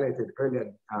you highlighted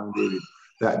earlier, David,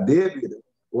 that David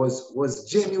was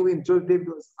genuine. David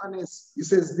was honest. He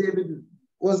says David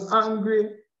was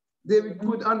angry. David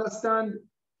could understand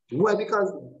why,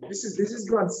 because this is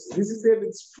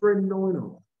David's friend now, you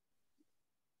know.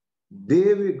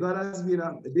 David, God has been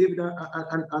David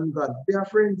and God, they are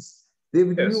friends.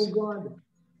 David knew God.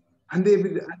 And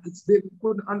David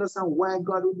couldn't understand why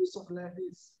God would do something like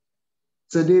this.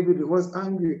 So David was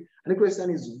angry. And the question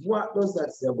is, what does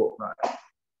that say about God?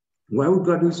 Why would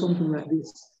God do something like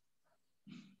this?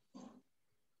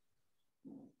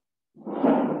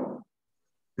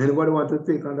 Anybody want to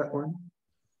take on that one?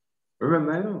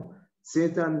 Remember, I know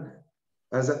Satan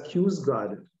has accused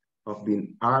God of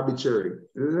being arbitrary.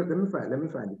 Let me find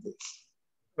the text.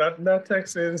 That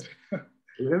text is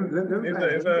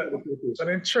it's an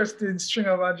interesting string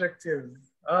of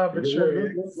adjectives.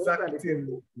 Arbitrary,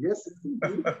 exacting, yes,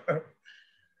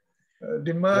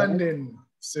 demanding,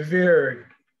 severe,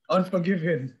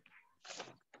 unforgiving.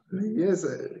 Yes,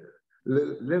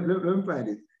 let me find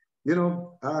it. You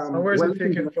know, and where's it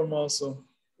taken from also?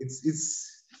 It's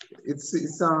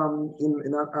in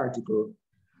an article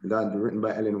that written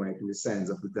by Ellen White in the Science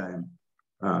of the Time.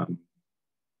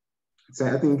 So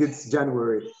I think it's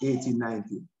January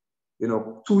 1890. You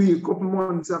know, couple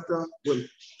months after, well,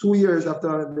 2 years after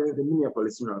the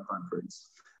Minneapolis General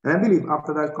Conference. And I believe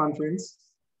after that conference,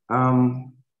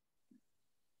 Ellen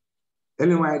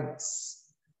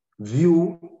White's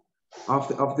view of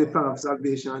the plan of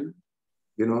salvation,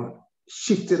 you know,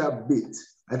 shifted a bit.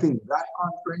 I think that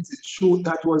conference, the truth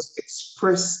that was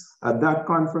expressed at that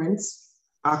conference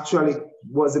actually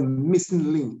was a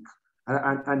missing link.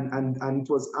 And it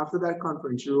was after that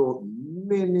conference she wrote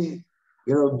many,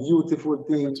 you know, beautiful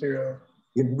things,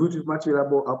 beautiful material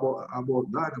about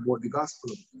God, about the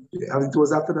gospel. And it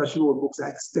was after that she wrote books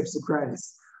like Steps to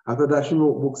Christ. After that she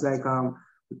wrote books like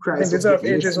Christ. And Desire of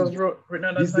Ages was written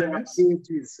at that time, yes?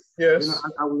 Ages. Yes. You know,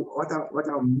 and what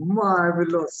a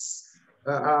marvelous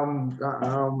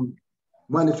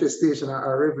manifestation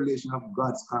or revelation of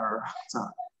God's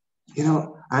character. You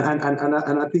know, and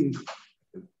I think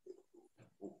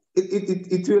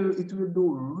it will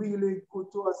do really good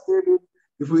to us, David,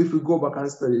 if we go back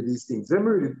and study these things. Let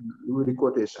me read the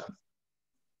quotation.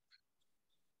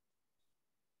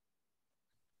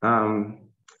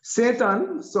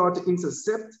 Satan sought to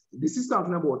intercept. This is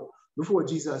talking about before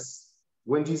Jesus,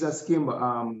 when Jesus came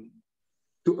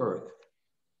to earth.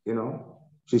 You know,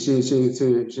 she's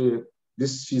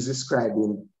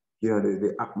describing, you know,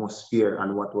 the atmosphere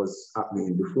and what was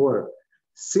happening before.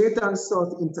 Satan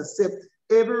sought to intercept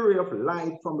every ray of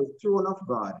light from the throne of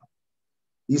God.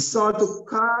 He sought to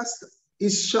cast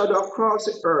his shadow across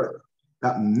the earth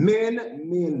that men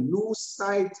may lose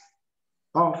sight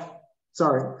of,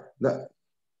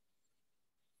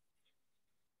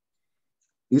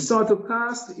 he sought to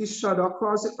cast his shadow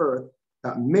across the earth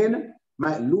that men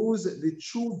might lose the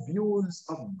true views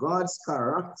of God's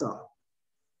character,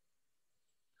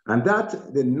 and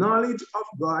that the knowledge of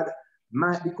God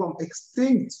might become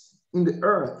extinct in the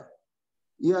earth.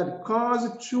 He had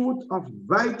caused truth of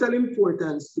vital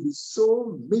importance to be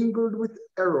so mingled with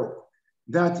error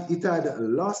that it had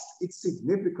lost its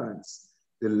significance.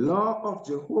 The law of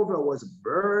Jehovah was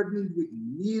burdened with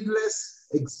needless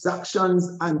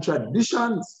exactions and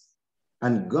traditions,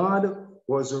 and God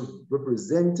was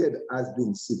represented as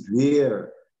being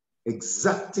severe,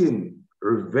 exacting,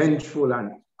 revengeful,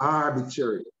 and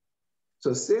arbitrary.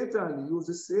 So Satan used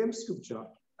the same scripture,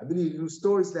 I believe, in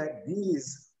stories like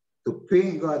these, to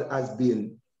paint God as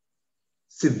being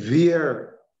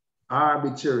severe,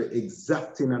 arbitrary,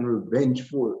 exacting, and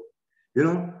revengeful. You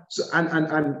know, so and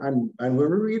when we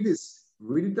read this,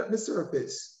 read it at the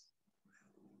surface,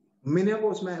 many of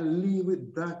us might live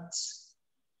with that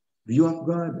view of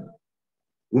God.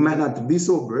 We might not be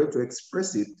so brave to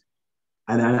express it,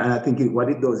 and I think what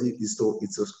it does is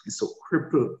so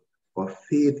crippled for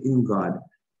faith in God,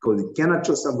 because you cannot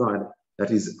trust a God that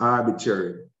is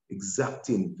arbitrary,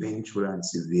 exacting, vengeful, and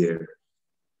severe.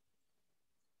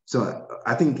 So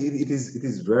I think it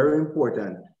is very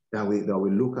important that we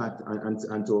look at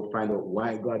and to find out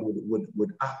why God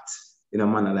would act in a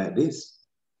manner like this.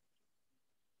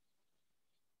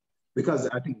 Because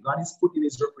I think God is putting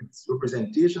his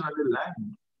representation on the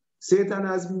line. Satan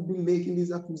has been making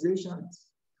these accusations.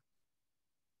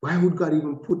 Why would God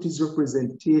even put his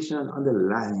representation on the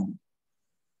line?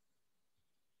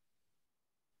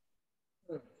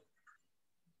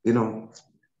 You know,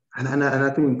 and I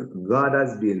think God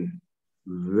has been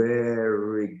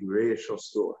very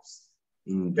gracious to us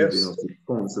in giving us the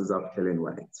counsels of Ellen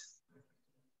White.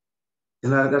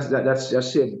 And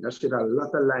that shed a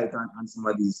lot of light on some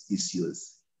of these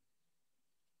issues.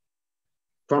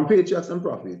 From Patriarchs and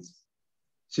Prophets,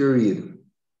 she read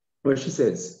where she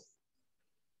says,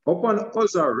 upon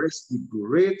us rests the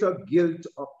greater guilt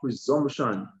of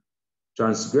presumption.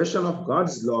 Transgression of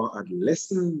God's law had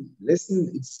lessened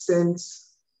its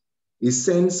sense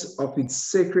of its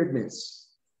sacredness,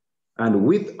 and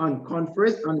with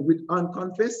unconfessed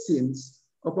sins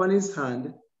upon his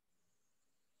hand,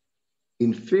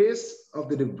 in face of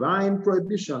the divine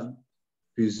prohibition,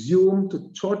 presume to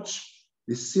touch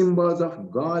the symbols of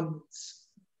God's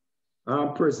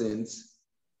presence.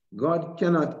 God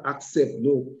cannot accept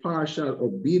no partial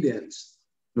obedience,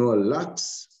 nor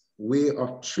lax way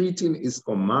of treating his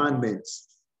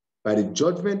commandments. By the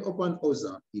judgment upon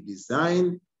Uzzah, he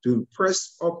designed to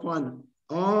impress upon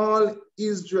all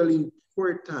Israel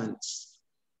importance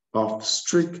of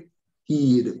strict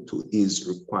heed to his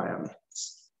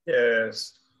requirements.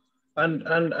 Yes. And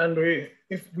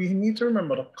we need to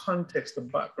remember the context, the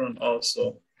background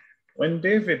also. When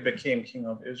David became king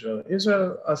of Israel,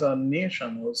 Israel as a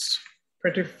nation was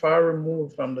pretty far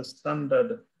removed from the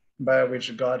standard by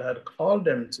which God had called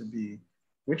them to be,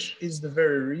 which is the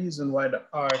very reason why the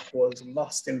ark was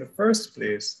lost in the first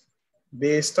place.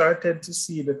 They started to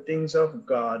see the things of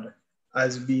God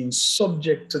as being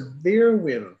subject to their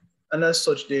will. And as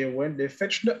such, they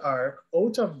fetched the ark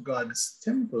out of God's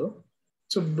temple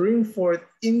to bring forth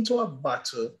into a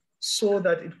battle so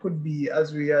that it could be,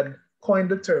 as we had coined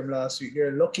the term last week,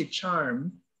 their lucky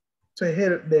charm to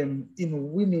help them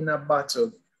in winning a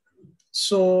battle.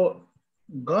 So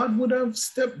God would have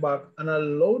stepped back and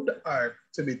allowed the ark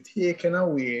to be taken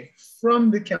away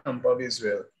from the camp of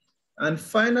Israel. And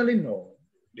finally, no,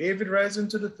 David rising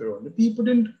to the throne. The people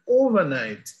didn't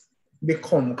overnight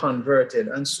become converted.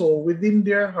 And so within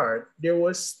their heart, there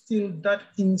was still that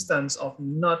instance of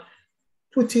not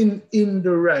putting in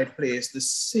the right place the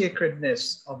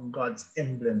sacredness of God's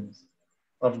emblems,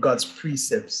 of God's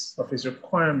precepts, of his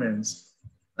requirements.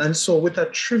 And so with a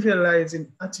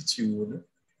trivializing attitude,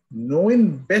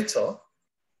 knowing better,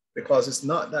 because it's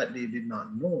not that they did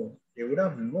not know, they would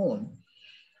have known,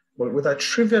 but with a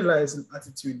trivializing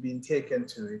attitude being taken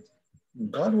to it,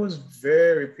 God was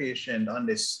very patient on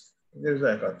this. It was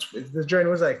like the journey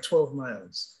was like 12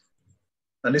 miles.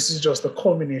 And this is just the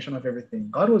culmination of everything.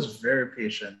 God was very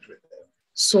patient with them.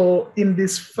 So in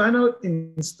this final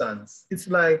instance, it's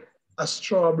like a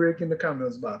straw breaking the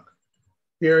camel's back.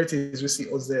 Here it is, we see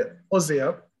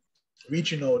Hosea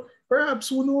reaching out. Perhaps,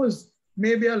 who knows,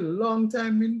 maybe a long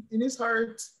time in his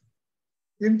heart,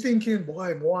 him thinking, boy,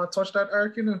 I want to touch that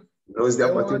ark, you know. Now is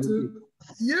the opportunity.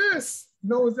 Yes,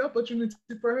 now is the opportunity,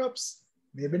 perhaps.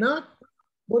 Maybe not,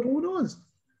 but who knows?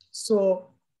 So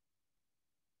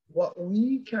what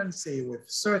we can say with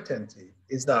certainty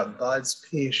is that God's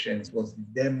patience was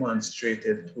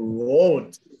demonstrated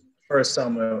throughout 1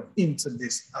 Samuel into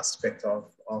this aspect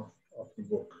of the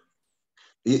book.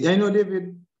 I know,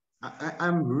 David,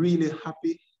 I'm really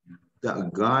happy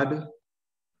that God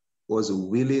was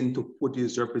willing to put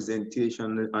his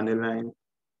representation on the line.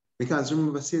 Because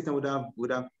remember, Satan would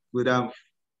have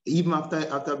even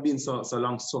after being so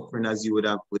long suffering as you would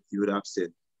have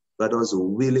said, God was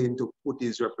willing to put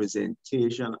his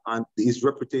representation on his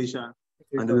reputation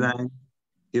on the line.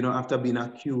 You know, after being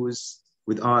accused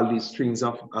with all these strings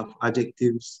of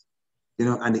adjectives, you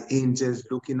know, and the angels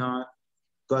looking on,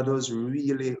 God was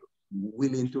really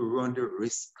willing to run the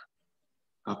risk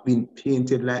of being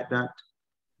painted like that,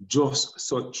 just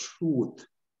so truth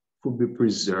could be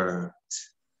preserved.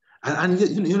 And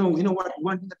you know what?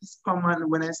 One thing that is common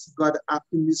when I see God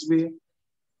acting this way,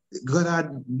 God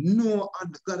had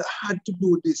to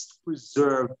do this to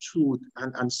preserve truth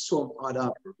and some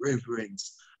other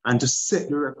reverence and to set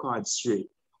the record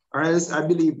straight. Or else I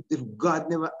believe if God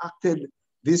never acted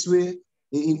this way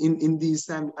in these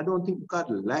times, I don't think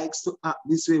God likes to act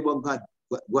this way, but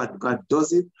God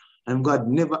does it, and God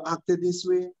never acted this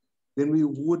way, then we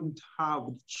wouldn't have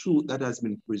the truth that has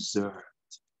been preserved.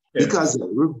 Yes. Because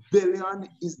rebellion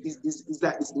is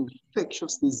like this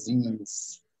infectious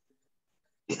disease.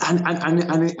 And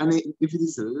if it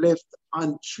is left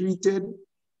untreated, it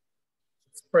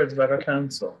spreads like a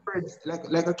cancer. Spreads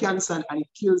like a cancer, and it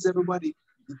kills everybody.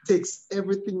 It takes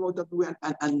everything out of the way,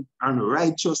 and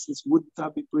righteousness wouldn't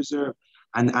have been preserved.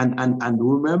 And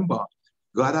remember,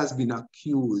 God has been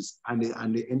accused, and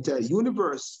the entire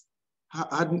universe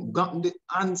hadn't gotten the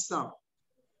answer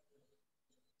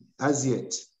as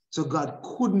yet. So God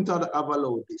couldn't have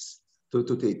allowed this to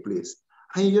take place.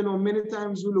 And you know, many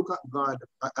times we look at God,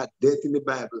 at death in the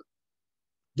Bible.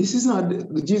 This is not,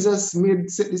 Jesus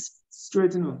set this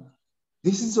straight, you know.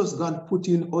 This is just God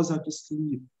putting us to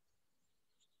sleep.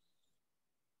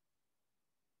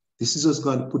 This is just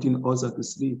God putting us to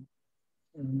sleep.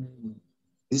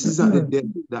 This is not the death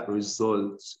that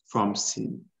results from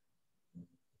sin.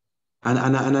 And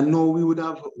I know we would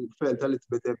have felt a little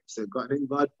bit upset.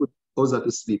 God put Uzzah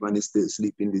to sleep and he's still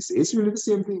sleeping this. It's really the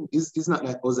same thing. It's not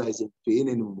like Uzzah is in pain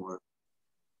anymore.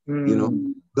 You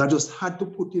know, God just had to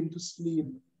put him to sleep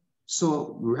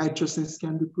so righteousness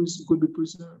could be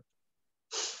preserved.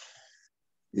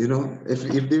 You know,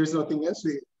 if there's nothing else,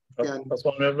 we can. That's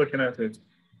one way of looking at it.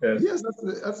 Yes,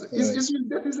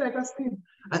 that is like a sleep.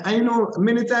 I know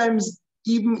many times,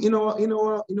 even in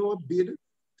our bid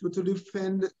to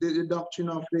defend the doctrine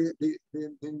of the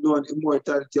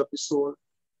non-immortality of the soul,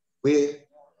 we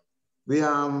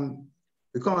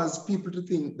because people to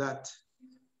think that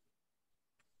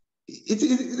it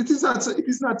is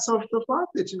not so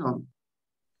far-fetched, you know,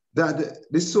 that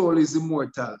the soul is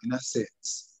immortal in a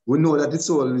sense. We know that the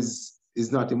soul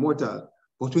is not immortal,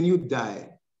 but when you die,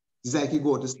 it's like you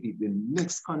go to sleep. The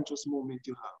next conscious moment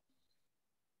you have,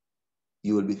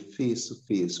 you will be face to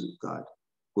face with God.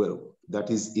 Well, that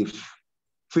is if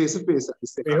face to face at the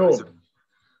second resurrection.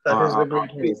 That is the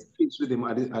great hope. Face to face with him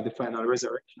at the final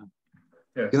resurrection.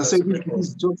 Yes, you know, so it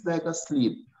is just like a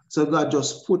sleep. So God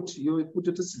just put you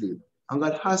to sleep. And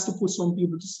God has to put some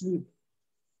people to sleep.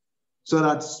 So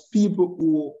that people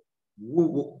who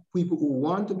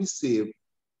want to be saved,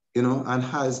 you know, and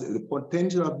has the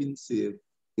potential of being saved,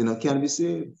 you know, can be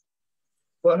saved.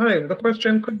 Well, hey, the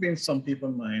question could be in some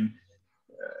people's mind.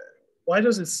 Why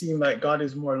does it seem like God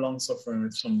is more long-suffering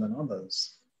with some than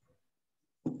others?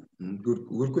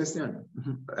 Good question.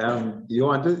 You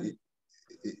want to?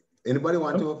 Anybody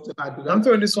want to add to that? I'm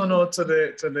throwing this one out to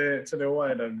the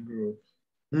wider group.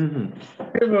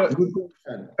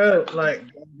 Felt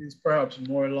like God is perhaps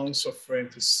more long-suffering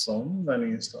to some than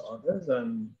he is to others,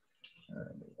 and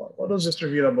what does this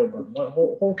reveal about God?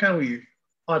 How can we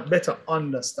better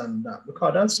understand that?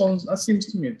 Because that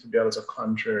seems to me to be a little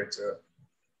contrary to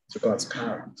God's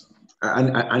character.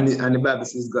 And the Bible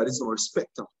says God is no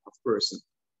respecter of person.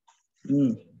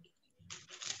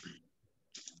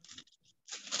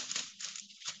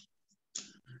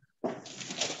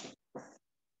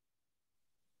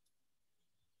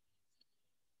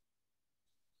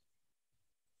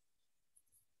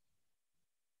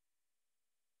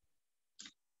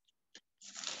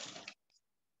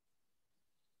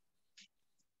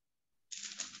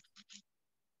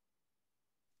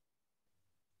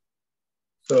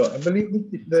 So I believe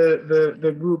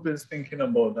the group is thinking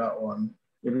about that one.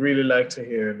 We'd really like to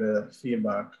hear the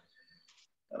feedback.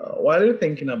 While you're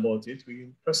thinking about it, we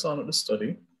press on with the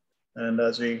study. And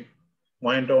as we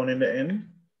wind down in the end,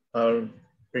 I'll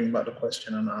bring back the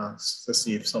question and ask to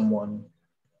see if someone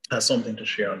has something to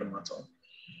share on the matter.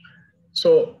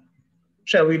 So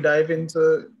shall we dive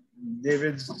into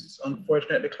David's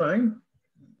unfortunate decline?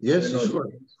 Yes, sure.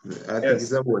 I think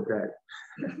it's about that.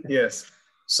 Yes.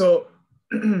 So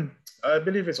I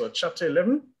believe it's what, chapter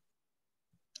 11?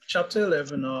 Chapter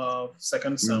 11 of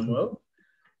 2 Samuel.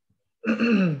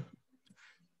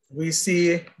 We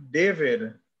see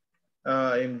David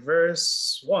in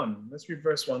verse 1. Let's read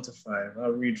verse 1 to 5.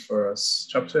 I'll read for us.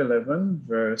 Chapter 11,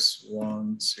 verse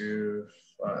 1 to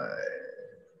 5.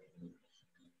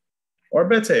 Or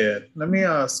better yet, let me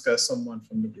ask someone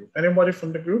from the group. Anybody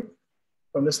from the group?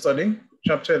 From the study?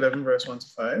 Chapter 11, verse 1 to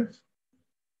 5.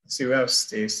 See, we have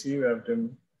Stacy, we have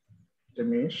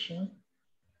Demisha,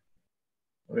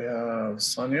 we have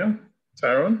Sonia,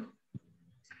 Tyrone,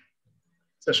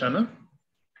 Sashana.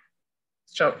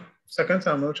 2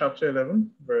 Samuel chapter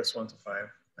 11, verse 1 to 5.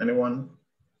 Anyone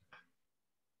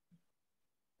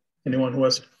who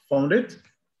has found it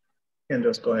can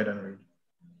just go ahead and read.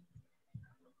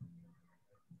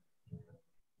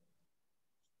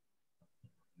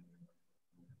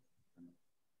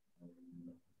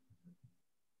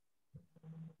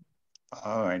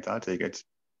 All right, I'll take it.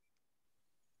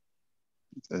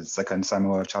 2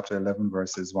 Samuel chapter 11,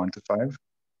 verses 1 to 5.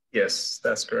 Yes,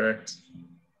 that's correct.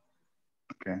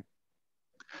 Okay.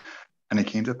 And it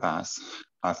came to pass,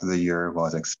 after the year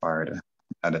was expired,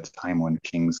 at the time when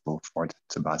kings go forth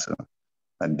to battle,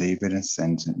 that David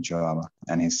sent Joab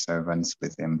and his servants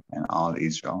with him and all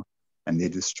Israel, and they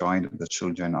destroyed the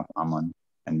children of Ammon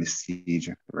and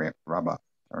besieged Rabbah.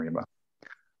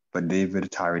 But David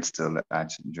tarried still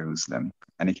at Jerusalem.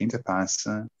 And it came to pass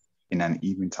in an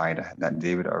eventide that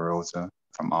David arose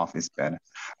from off his bed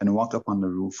and walked upon the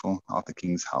roof of the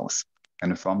king's house.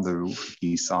 And from the roof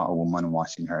he saw a woman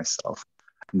washing herself.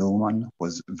 The woman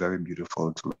was very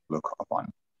beautiful to look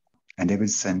upon. And David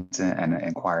sent and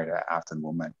inquired after the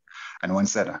woman. And one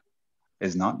said,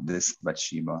 is not this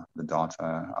Bathsheba, the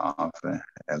daughter of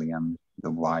Eliam,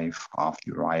 the wife of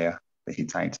Uriah the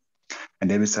Hittite? And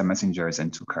David sent messengers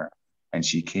and took her. And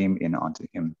she came in unto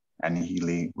him, and he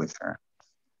lay with her.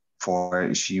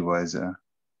 For she was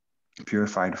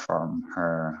purified from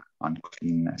her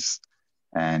uncleanness.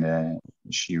 And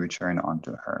she returned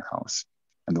unto her house.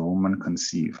 And the woman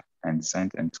conceived and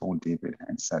sent and told David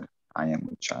and said, I am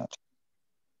with child.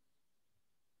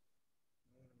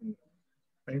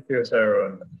 Thank you,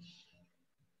 Sharon.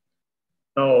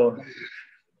 Now,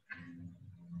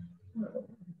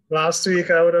 last week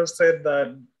I would have said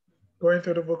that going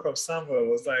through the book of Samuel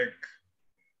was like,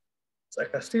 it's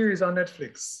like a series on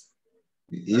Netflix.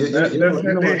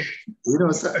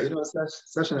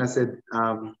 Sasha and I said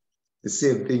the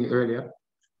same thing earlier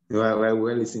while we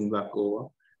were listening back over.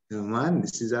 Man,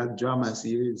 this is a drama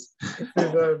series. This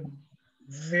is a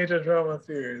major drama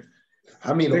series.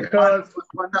 I mean, because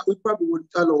we probably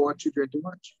wouldn't allow our children to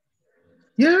watch.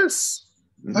 Yes,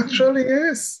 actually,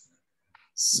 yes.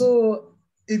 So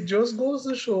it just goes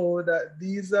to show that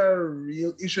these are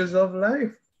real issues of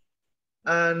life.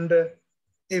 And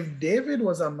if David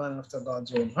was a man after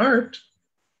God's own heart,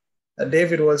 and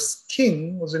David was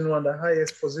king, was in one of the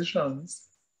highest positions,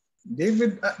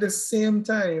 David at the same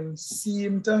time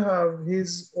seemed to have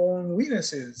his own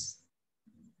weaknesses.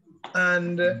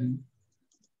 And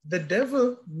the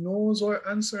devil knows our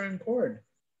answering chord.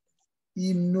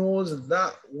 He knows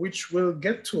that which will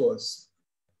get to us.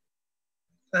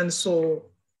 And so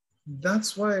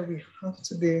that's why we have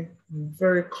to be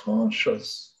very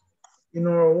cautious in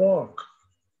our walk.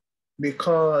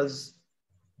 Because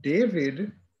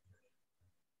David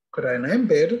could I name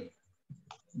bed,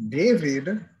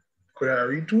 David could I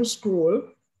read to school,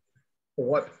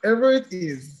 whatever it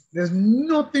is, there's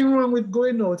nothing wrong with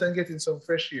going out and getting some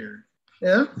fresh air.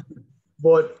 Yeah?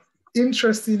 But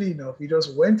interestingly enough, he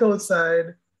just went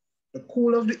outside, the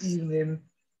cool of the evening,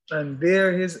 and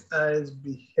there his eyes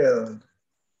beheld.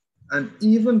 And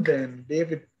even then,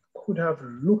 David could have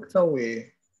looked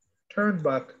away, turned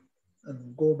back,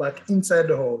 and go back inside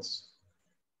the house.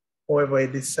 However, he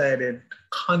decided to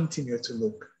continue to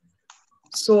look.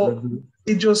 So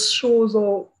it just shows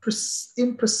how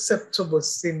imperceptible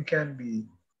sin can be.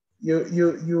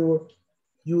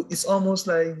 It's almost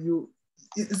like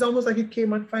he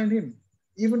came and find him.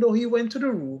 Even though he went to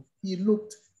the roof, he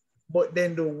looked, but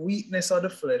then the weakness of the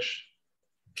flesh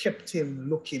kept him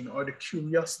looking, or the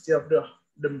curiosity of the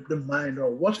mind,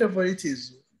 or whatever it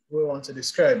is we want to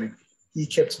describe it. He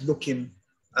kept looking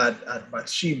at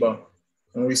Bathsheba,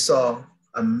 and we saw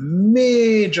a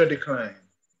major decline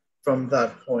from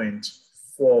that point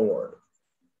forward.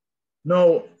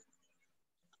 Now,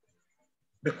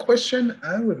 the question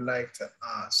I would like to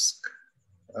ask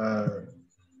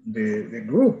the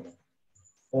group,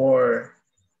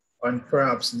 and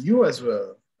perhaps you as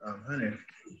well, Honey,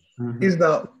 is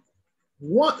that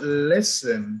what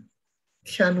lesson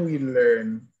can we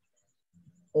learn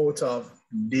out of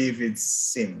David's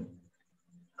sin?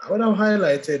 I would have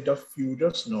highlighted a few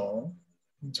just now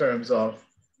in terms of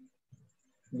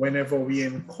whenever we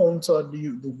encounter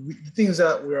the things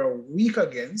that we are weak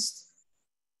against,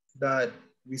 that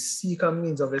we seek a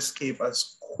means of escape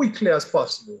as quickly as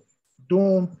possible.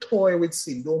 Don't toy with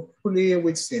sin. Don't play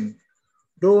with sin.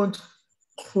 Don't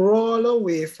crawl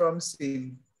away from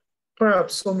sin,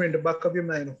 perhaps somewhere in the back of your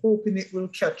mind, hoping it will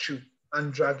catch you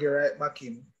and drag you right back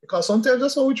in. Because sometimes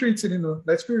that's how we treat sin,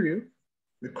 let's be real.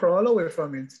 We crawl away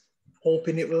from it,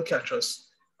 hoping it will catch us.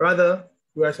 Rather,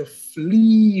 we are to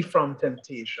flee from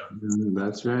temptation.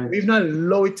 That's right. We've not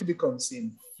allowed it to become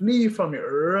sin. Flee from it,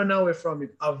 run away from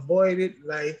it, avoid it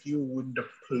like you would the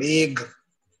plague.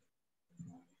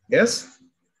 Yes?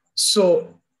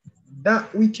 So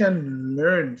that we can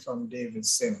learn from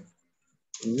David's sin.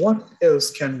 What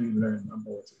else can we learn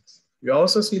about it? We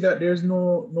also see that there's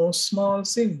no small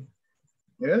sin.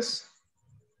 Yes?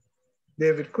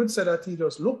 David could say that he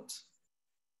just looked,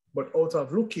 but out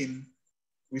of looking,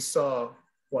 we saw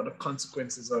what the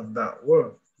consequences of that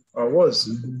were or was.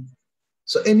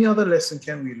 So any other lesson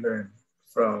can we learn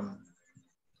from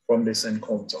this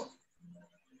encounter?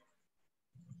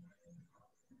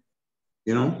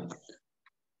 Ellen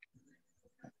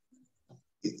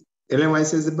White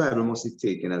says the Bible must be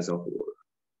taken as a whole.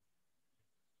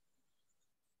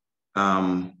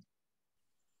 And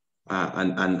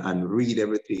read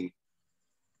everything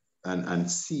and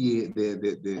see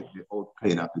the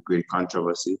outplaying of the great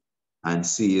controversy, and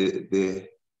see the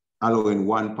allowing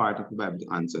one part of the Bible to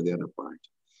answer the other part.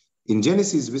 In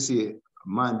Genesis, we see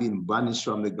man being banished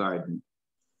from the garden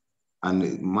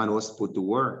and man was put to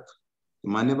work. The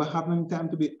man never had any time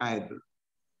to be idle.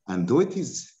 And though it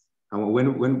is, and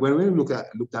when we look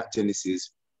at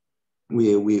Genesis,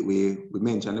 we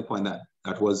mentioned the point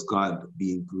that was God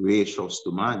being gracious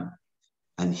to man.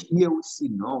 And here we see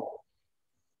now,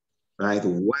 right,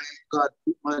 why God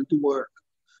put man to work.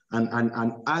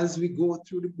 And as we go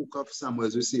through the book of Samuel,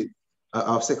 we see,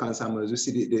 of 2 Samuel, we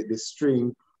see the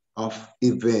string of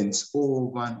events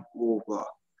over and over.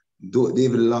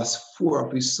 David lost 4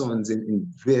 of his sons in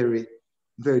very,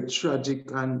 very tragic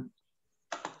and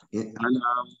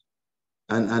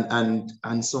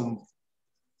some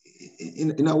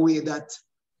in a way that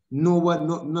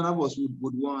none of us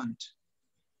would want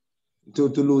to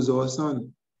lose our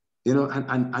son, you know,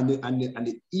 and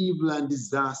the evil and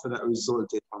disaster that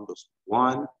resulted from just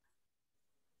one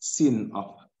sin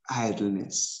of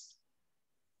idleness.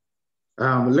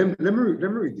 Let me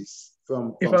read this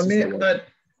from If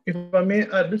I may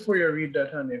add before you read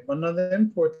that, honey, another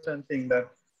important thing that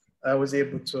I was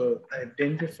able to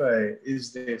identify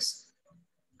is this.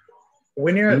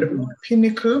 When you're at the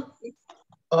pinnacle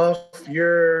of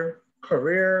your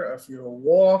career, of your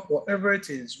walk, whatever it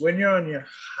is, when you're on your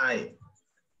high,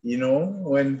 you know,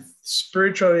 when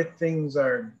spiritually things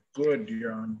are good,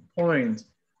 you're on point,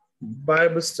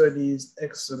 Bible study is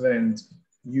excellent,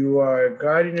 you are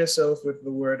guarding yourself with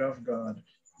the word of God,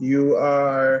 you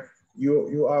are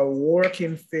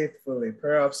working faithfully,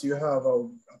 perhaps you have a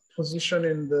position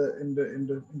in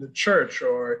the church,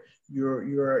 or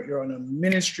you're on a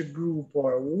ministry group,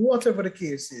 or whatever the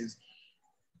case is.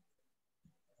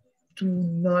 Do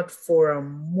not for a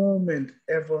moment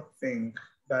ever think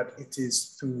that it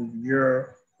is through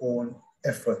your own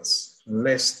efforts,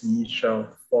 lest ye shall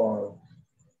fall.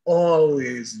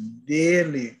 Always,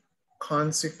 daily,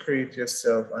 consecrate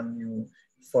yourself anew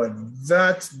for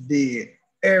that day,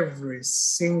 every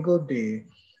single day,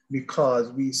 because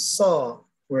we saw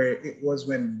where it was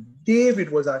when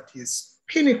David was at his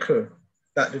pinnacle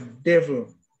that the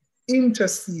devil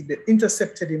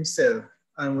intercepted himself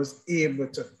and was able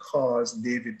to cause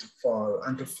David to fall,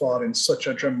 and to fall in such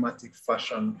a dramatic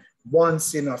fashion. One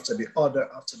sin after the other,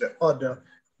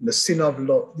 the sin of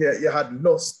lust, you had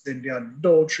lust, then the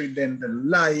adultery, then the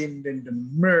lying, then the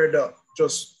murder,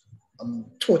 just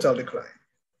total decline.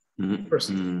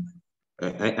 Personally.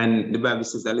 And the Bible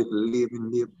says a little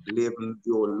leaven the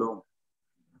whole lump.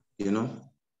 You know,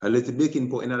 a little baking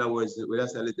powder. In other words,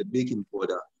 that's a little baking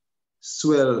powder.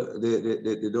 Swell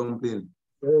the dumpling.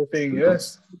 The whole thing,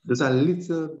 yes. There's a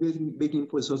little baking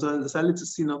powder. So there's a little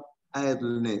sin of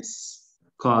idleness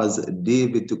caused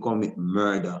David to commit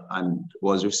murder and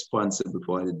was responsible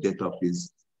for the death of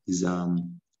his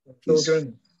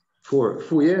children. Four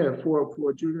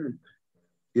children.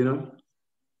 You know,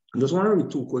 I just want to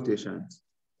read 2 quotations.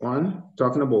 One,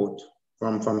 talking about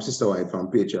from Sister White, from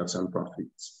Patriarchs and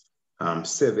Prophets.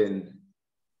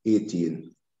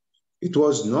 7:18. It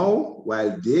was now,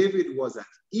 while David was at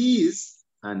ease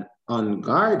and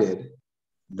unguarded,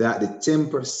 that the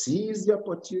tempter seized the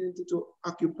opportunity to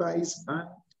occupy his mind.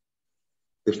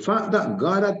 The fact that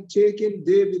God had taken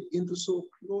David into so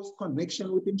close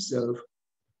connection with himself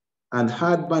and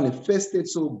had manifested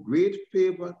so great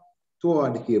favor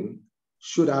toward him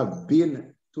should have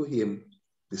been to him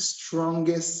the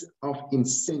strongest of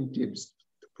incentives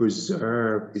to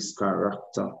preserve his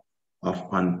character of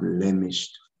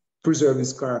unblemished. Preserve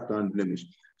his character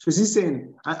unblemished. So he's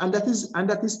saying, and that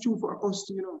is true for us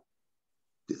too, you know.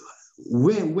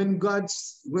 When God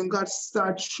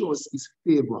starts to show us his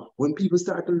favor, when people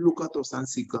start to look at us and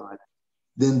see God,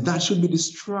 then that should be the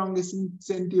strongest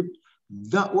incentive.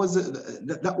 That was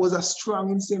a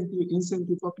strong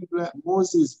incentive for people like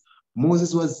Moses.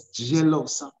 Moses was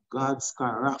jealous of God's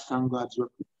character and God's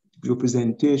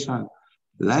representation.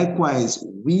 Likewise,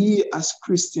 we as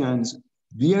Christians,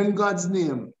 bearing God's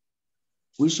name,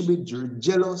 we should be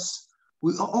jealous.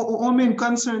 Our main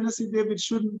concern, I see, David,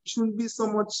 shouldn't be so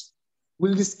much,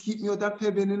 will this keep me out of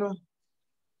heaven, you know?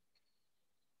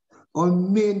 Our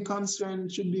main concern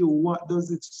should be, what does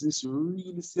this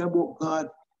really say about God?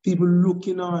 People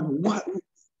looking on, what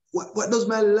does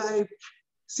my life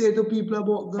say to people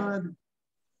about God?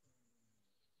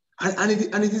 And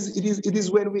it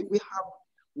is when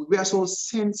we are so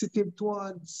sensitive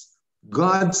towards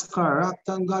God's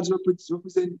character and God's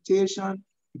representation,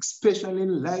 especially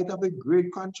in light of a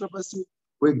great controversy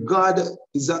where God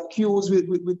is accused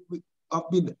of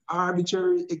being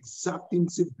arbitrary, exacting,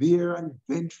 severe, and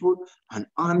vengeful, and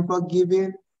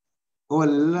unforgiving. Our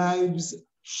lives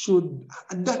should,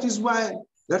 and that is why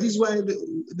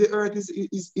the earth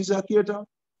is a theater.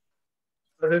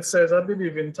 But it says, I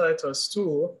believe in Titus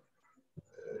 2,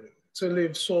 to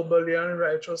live soberly and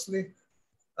righteously.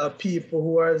 people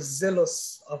who are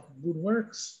zealous of good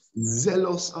works.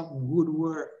 Zealous of good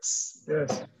works.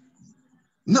 Yes.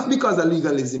 Not because of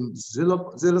legalism,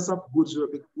 zealous of good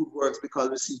works, because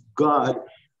we see God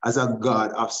as a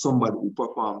God of somebody who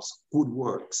performs good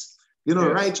works. You know,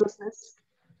 Yes. righteousness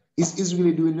is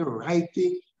really doing the right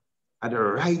thing at the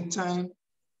right time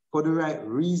for the right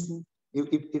reason.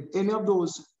 If any of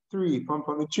those three from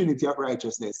the Trinity of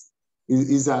righteousness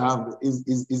is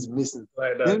missing,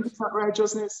 Like that. then it's not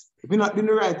righteousness. If you're not doing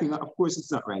the right thing, of course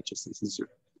it's not righteousness. It's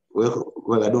well,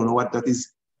 I don't know what that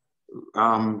is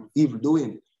evil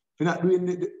doing.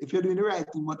 If you're doing the right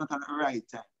thing but not at the right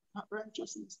time, not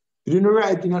righteousness. If you're doing the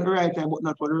right thing at the right time but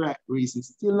not for the right reasons,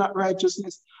 still not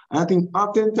righteousness. And I think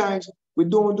oftentimes we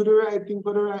don't do the right thing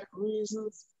for the right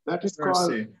reasons. That is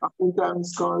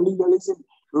oftentimes called legalism.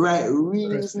 The right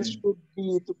reasons should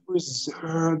be to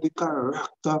preserve the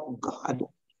character of God.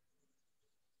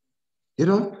 You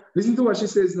know, listen to what she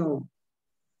says now.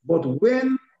 But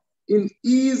when in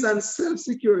ease and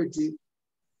self-security,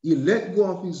 he let go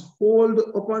of his hold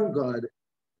upon God,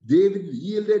 David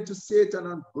yielded to Satan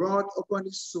and brought upon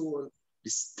his soul the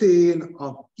stain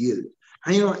of guilt.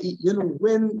 And you know,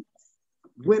 when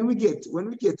we get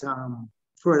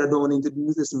further down into the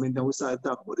New Testament, and we start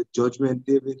talking about the judgment,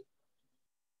 David,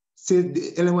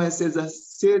 Ellen White says that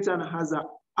Satan has an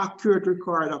accurate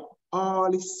record of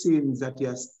all the sins that he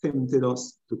has tempted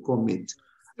us to commit,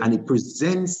 and he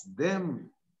presents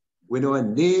them when our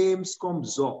names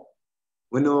comes up,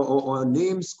 when our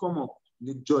names come up in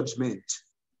the judgment,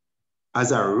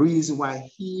 as a reason why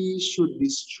he should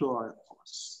destroy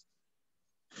us.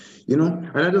 You know,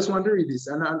 and I just want to read this,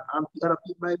 and other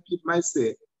people might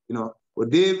say, you know, well,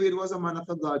 David was a man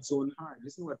after God's own heart.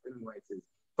 Listen to what Ellen White says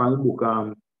from the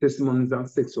book Testimonies on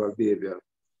Sexual Behavior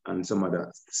and some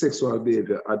other sexual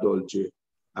behavior, adultery,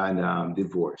 and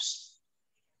divorce.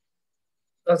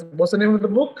 What's the name of the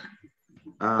book?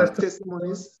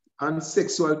 Testimonies on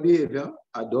Sexual Behavior,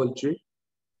 Adultery,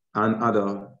 and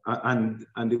other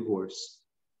and divorce.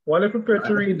 While I prepare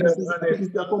to read that,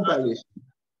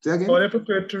 while I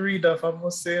prepare to read that, I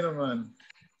must say, man,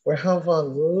 we have a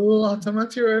lot of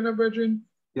material, brethren.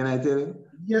 Can I tell you?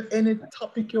 Yeah, any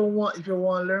topic you want. If you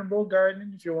want to learn about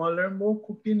gardening, if you want to learn about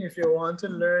cooking, if you want to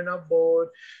learn about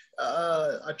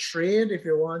a trade, if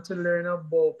you want to learn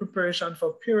about preparation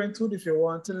for parenthood, if you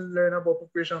want to learn about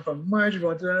preparation for marriage, if you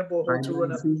want to learn about how to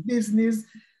run a business,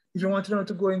 if you want to learn how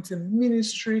to go into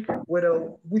ministry,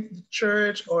 whether with the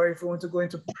church or if you want to go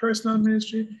into personal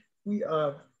ministry, we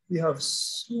have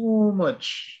so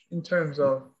much in terms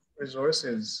of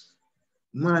resources.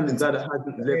 Man, God has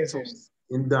left us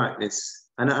in darkness.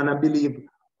 And I believe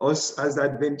us as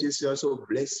Adventists are so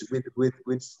blessed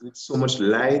with so much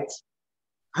light.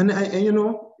 And you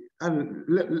know, and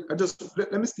let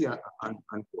me stay on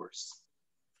course.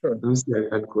 Sure. Let me stay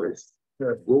on course.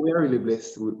 Sure. Well, we are really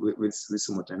blessed with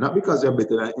so much, not because we're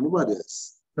better than anybody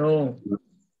else. No.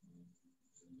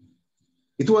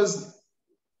 It was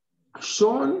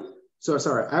shown,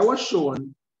 I was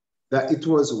shown that it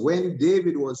was when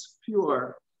David was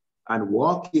pure and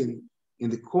walking in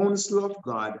the counsel of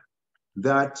God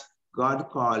that God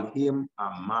called him a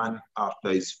man after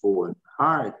his own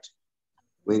heart.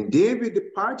 When David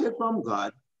departed from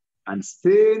God and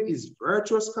stained his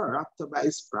virtuous character by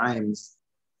his crimes,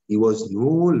 he was no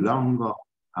longer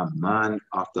a man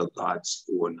after God's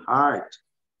own heart.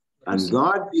 And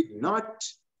God did not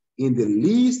in the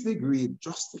least degree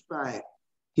justify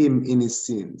him in his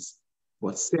sins,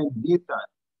 but sent Nathan,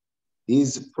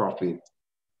 his prophet,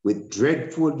 with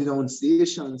dreadful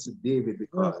denunciations to David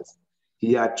because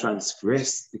he had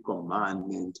transgressed the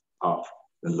commandment of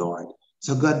the Lord.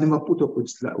 So God never put up with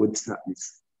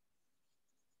slackness,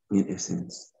 in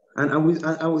essence. And we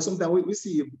sometimes we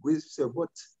say, but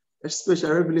a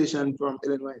special revelation from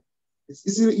Ellen White.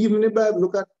 It's even in the Bible,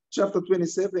 look at chapter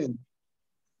 27.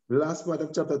 The last part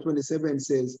of chapter 27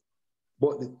 says,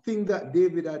 but the thing that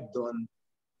David had done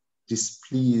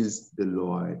displeased the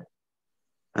Lord.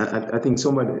 I think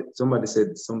somebody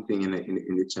said something in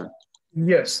the chat.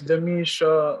 Yes,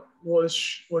 Demisha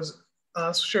was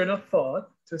asked, sharing a thought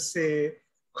to say,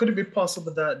 could it be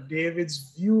possible that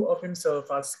David's view of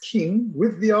himself as king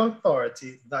with the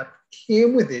authority that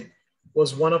came with it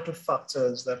was one of the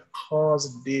factors that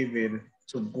caused David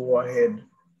to go ahead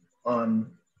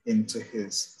on into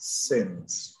his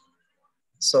sins?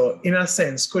 So in a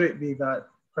sense, could it be that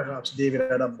perhaps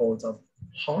David had a bout of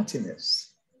haughtiness?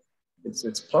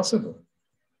 It's possible.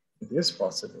 It is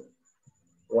possible.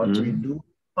 What we do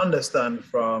understand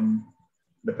from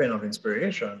the pen of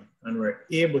inspiration, and we're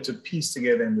able to piece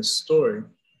together in the story,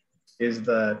 is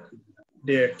that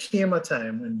there came a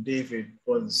time when David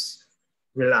was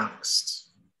relaxed.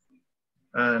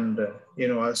 And,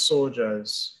 as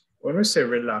soldiers, when we say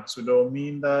relaxed, we don't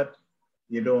mean that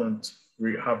you don't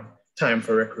have time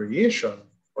for recreation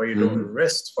or you don't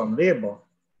rest from labor.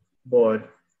 But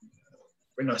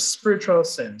in a spiritual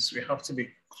sense, we have to be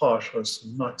cautious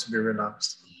not to be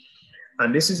relaxed.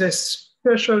 And this is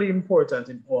especially important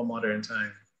in our modern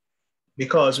time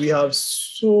because we have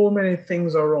so many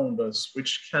things around us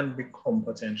which can become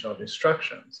potential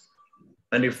distractions.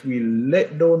 And if we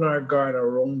let down our guard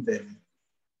around them,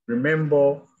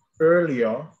 remember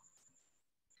earlier,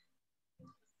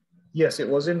 yes, it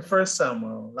was in 1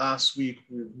 Samuel. Last week,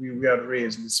 we had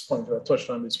raised this point, we had touched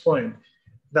on this point,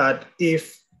 that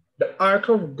if the ark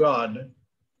of God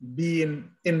being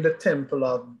in the temple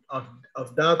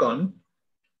of Dagon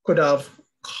could have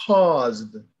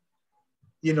caused,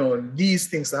 these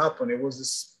things to happen. It was the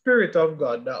Spirit of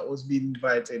God that was being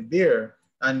invited there.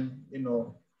 And,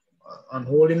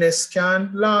 unholiness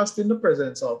can't last in the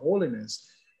presence of holiness.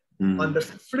 On the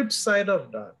flip side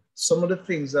of that, some of the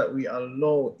things that we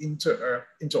allow into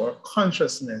our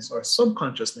consciousness or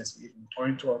subconsciousness even, or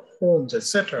into our homes,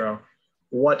 etc.,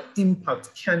 what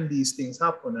impact can these things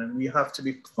happen? And we have to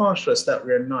be cautious that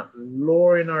we're not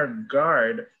lowering our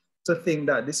guard to think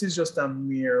that this is just a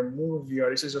mere movie, or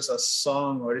this is just a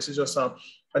song, or this is just a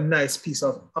nice piece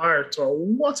of art, or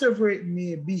whatever it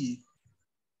may be.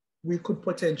 We could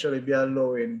potentially be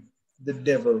allowing the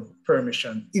devil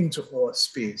permission into our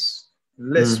space,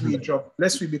 lest we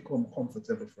become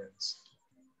comfortable friends.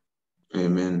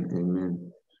 Amen.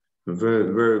 Amen.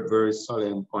 Very, very, very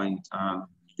solemn point,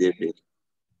 David.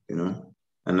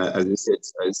 And as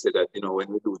I said that, when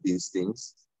we do these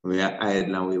things, when we are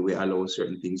idle and we allow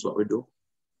certain things, what we do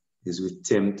is we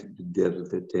tempt the devil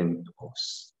to tempt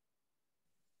us.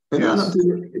 Yes.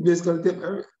 Basically tempt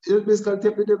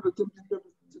the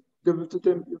devil to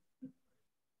tempt you.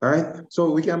 All right. So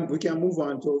we can move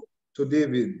on to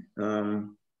David.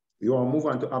 You want to move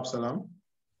on to Absalom?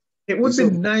 It would be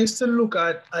nice to look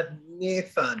at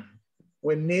Nathan.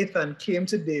 When Nathan came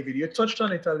to David, you touched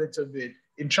on it a little bit.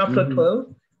 In chapter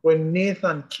 12, when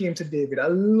Nathan came to David, I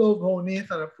love how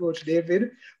Nathan approached David,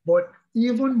 but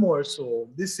even more so,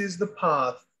 this is the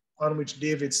path on which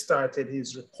David started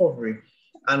his recovery.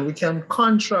 And we can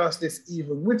contrast this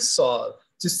even with Saul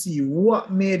to see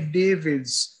what made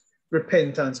David's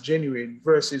repentance genuine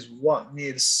versus what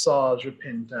made Saul's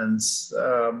repentance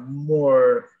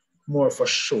more for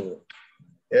show.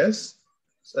 Yes?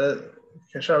 So,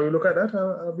 shall we look at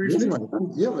that briefly? Yes,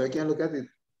 yeah, we can look at it.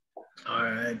 All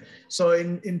right. So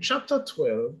in chapter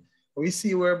 12, we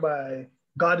see whereby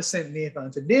God sent Nathan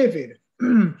to David.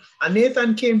 And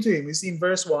Nathan came to him, you see in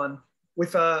verse 1,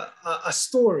 with a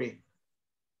story.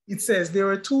 It says, there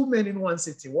were two men in one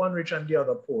city, one rich and the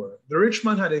other poor. The rich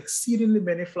man had exceedingly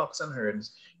many flocks and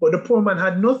herds, but the poor man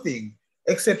had nothing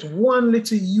except one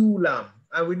little ewe lamb.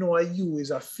 And we know a ewe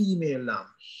is a female lamb,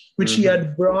 which he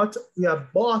had bought,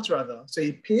 so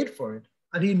he paid for it.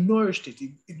 And he nourished it.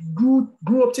 It grew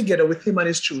up together with him and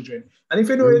his children. And if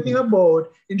you know anything about,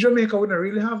 in Jamaica, we don't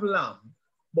really have lamb,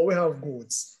 but we have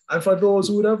goats. And for those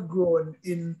who would have grown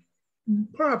in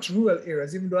perhaps rural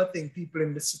areas, even though I think people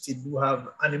in the city do have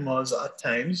animals at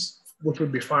times, which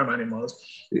would be farm animals,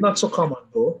 not so common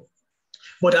though.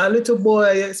 But a little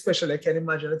boy, especially, I can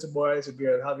imagine a little boy or a little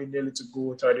girl having their little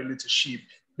goat or their little sheep.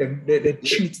 They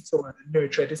treat it so and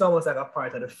nurture it. It's almost like a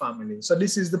part of the family. So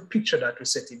this is the picture that we're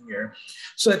setting here.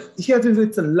 So he had his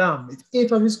little lamb. It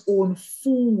ate of his own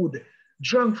food,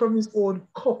 drank from his own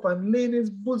cup, and lay in his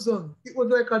bosom. It was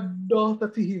like a daughter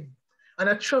to him. And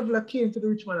a traveler came to the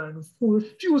rich man and who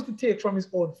refused to take from his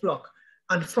own flock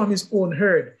and from his own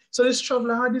herd. So this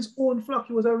traveler had his own flock.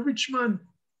 He was a rich man.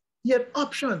 He had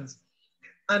options.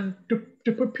 And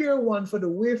to prepare one for the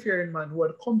wayfaring man who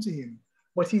had come to him,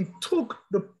 but he took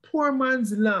the poor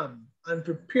man's lamb and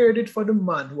prepared it for the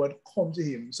man who had come to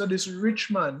him. So this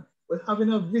rich man was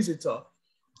having a visitor.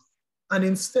 And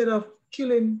instead of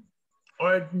killing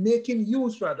or making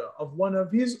use rather of one of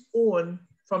his own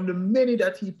from the many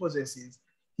that he possesses,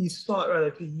 he sought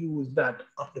rather to use that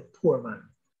of the poor man.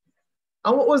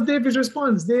 And what was David's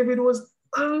response? David was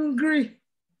angry.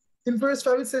 In verse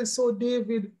 5 it says, so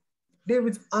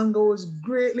David's anger was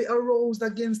greatly aroused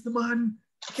against the man.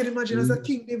 You can imagine as a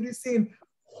king, David is saying,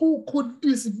 who could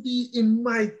this be in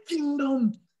my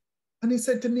kingdom? And he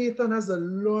said to Nathan, as the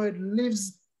Lord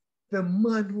lives, the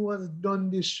man who has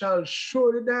done this shall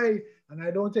surely die. And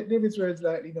I don't take David's words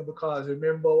lightly, because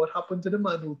remember what happened to the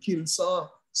man who killed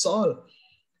Saul.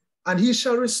 And he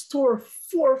shall restore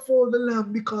fourfold the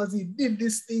lamb because he did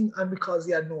this thing and because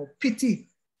he had no pity,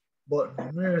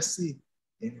 but mercy.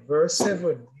 In verse 7,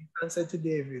 Nathan said to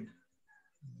David,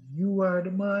 you are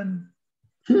the man.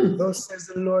 Thus says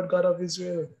the Lord God of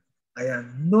Israel, I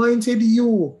anointed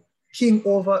you king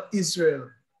over Israel,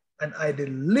 and I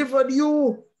delivered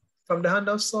you from the hand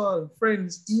of Saul.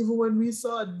 Friends, even when we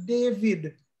saw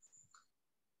David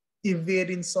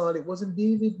evading Saul, it wasn't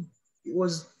David, it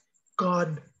was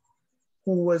God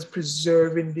who was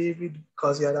preserving David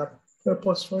because he had a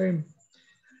purpose for him.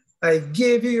 I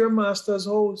gave you your master's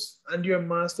house and your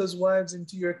master's wives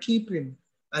into your keeping,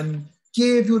 and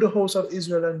gave you the house of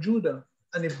Israel and Judah.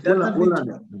 And if that had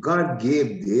been... God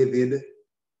gave David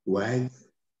wives?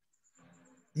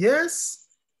 Yes,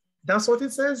 that's what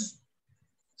it says.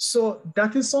 So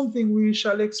that is something we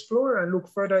shall explore and look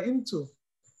further into.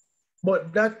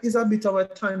 But that is a bit of a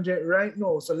tangent right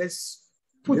now. So let's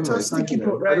put a sticky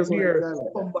note right here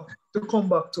to come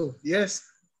back to. Yes.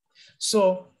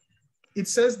 So it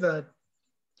says that,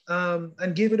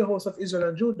 and gave you the house of Israel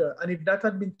and Judah. And if that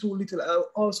had been too little, I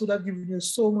also would have given you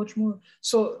so much more.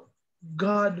 So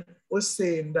God was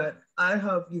saying that I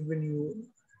have given you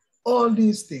all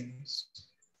these things.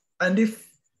 And if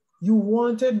you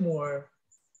wanted more,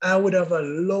 I would have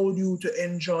allowed you to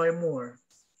enjoy more.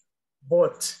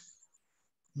 But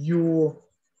you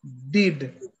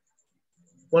did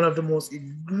one of the most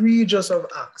egregious of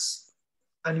acts,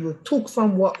 and you took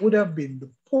from what would have been the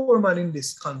poor man in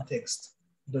this context,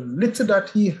 the little that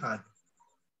he had,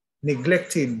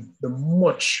 neglecting the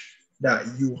much that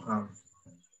you have.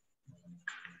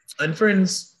 And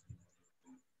friends,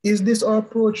 is this our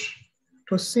approach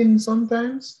to sin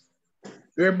sometimes?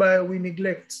 Whereby we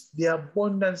neglect the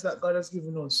abundance that God has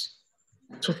given us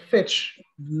to fetch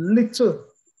the little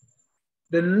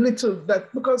that,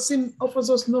 because sin offers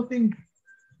us nothing.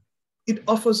 It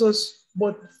offers us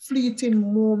but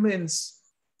fleeting moments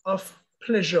of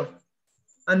pleasure.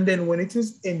 And then when it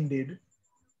is ended,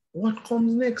 what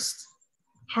comes next?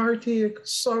 Heartache,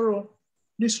 sorrow,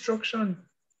 destruction.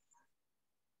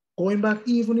 Going back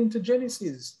even into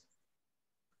Genesis.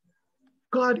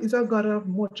 God is a God of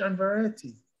much and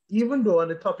variety. Even though on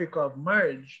the topic of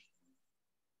marriage,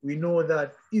 we know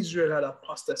that Israel had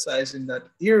apostatized in that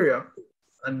area,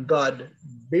 and God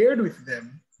bared with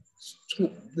them.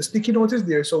 So the sticky note is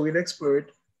there, so we'll explore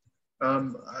it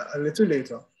a little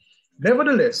later.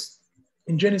 Nevertheless,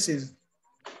 in Genesis,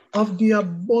 of the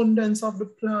abundance of the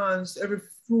plants, every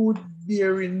fruit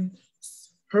bearing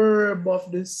herb of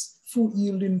this fruit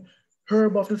yielding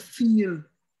herb of the field,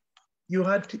 you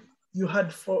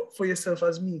had for yourself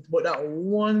as meat. But that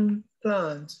one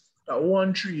plant, that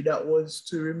one tree that was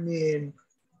to remain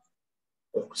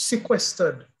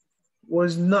sequestered,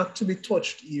 was not to be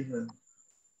touched even.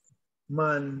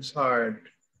 Man's heart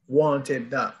wanted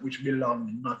that which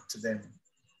belonged not to them.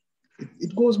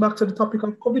 It goes back to the topic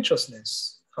of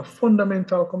covetousness, a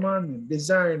fundamental commandment,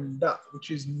 desiring that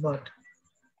which is not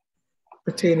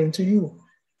pertaining to you.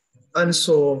 And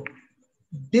so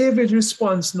David's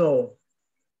response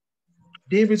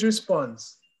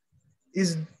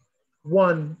is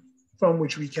one from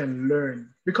which we can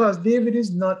learn, because David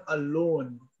is not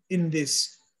alone in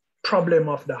this problem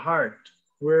of the heart,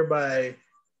 whereby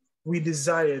we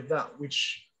desire that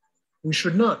which we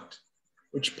should not,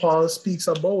 which Paul speaks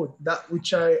about. That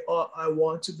which I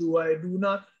want to do, I do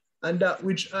not, and that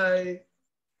which I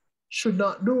should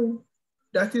not do,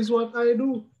 that is what I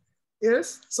do.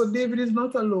 Yes, so David is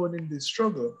not alone in this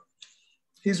struggle.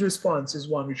 His response is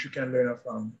one which you can learn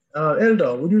from.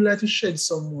 Elder, would you like to shed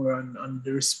some more on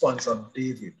the response of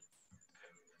David?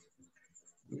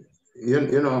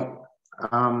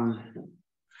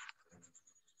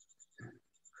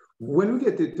 When we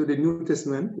get to the New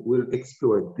Testament, we'll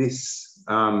explore this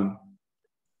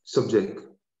subject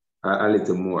a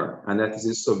little more, and that is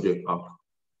the subject of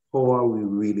how are we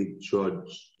really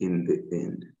judged in the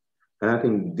end. And I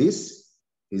think this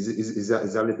is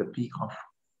a little peek of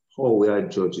how we are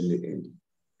judged in the end.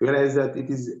 Realize that it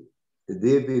is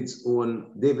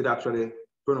David actually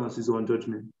pronounced his own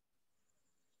judgment.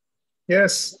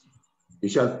 Yes. You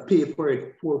shall pay for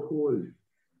it fourfold.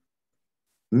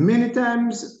 Many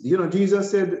times,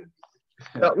 Jesus said,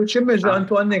 that which you measure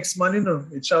unto our next man,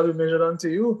 it shall be measured unto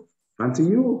you. Unto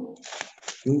you,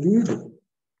 indeed.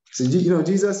 So,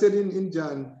 Jesus said in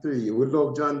John 3, we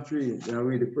love John 3,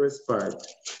 read the first part.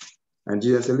 And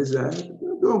Jesus said, listen,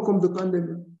 don't come to condemn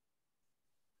you.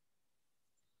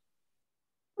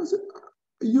 I said,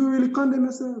 you really condemn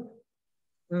yourself.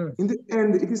 In the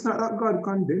end, it is not that God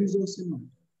condemns us.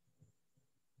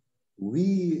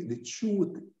 We, the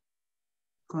truth,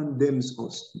 condemns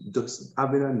us. Just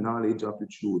having a knowledge of the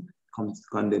truth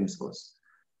condemns us.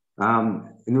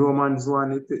 In Romans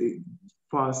 1,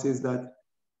 Paul says that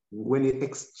when you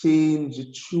exchange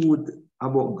the truth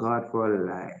about God for a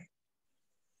lie,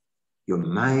 your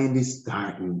mind is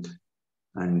darkened,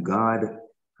 and God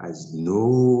has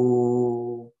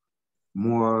no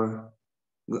more,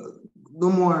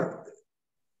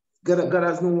 God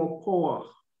has no more power.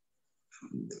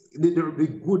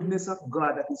 The goodness of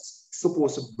God that is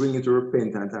supposed to bring you to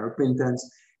repentance, and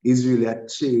repentance is really a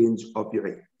change of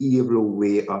your evil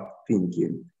way of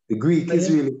thinking. The repentance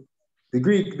in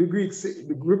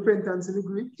the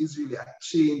Greek is really a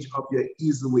change of your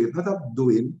evil way, not of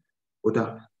doing, but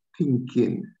of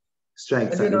thinking.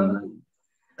 Strikes at the mind.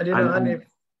 And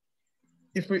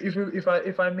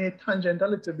if I may tangent a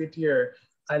little bit here,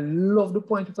 I love the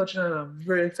point you touched on, and I'm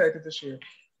very excited to share.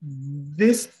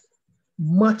 This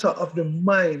matter of the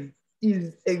mind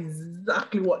is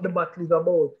exactly what the battle is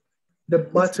about. The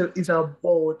battle is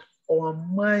about our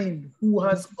mind, who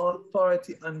has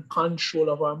authority and control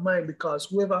of our mind, because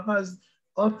whoever has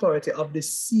authority of the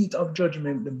seat of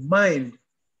judgment, the mind,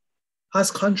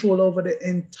 has control over the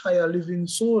entire living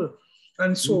soul.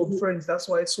 And so, friends, that's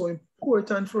why it's so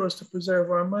important for us to preserve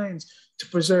our minds, to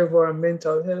preserve our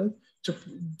mental health, to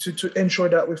ensure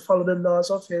that we follow the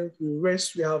laws of health, we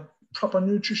rest, we have proper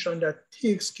nutrition that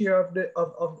takes care of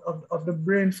the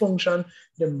brain function.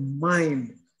 The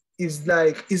mind is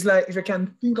like if you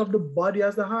can think of the body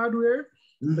as the hardware,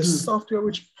 the software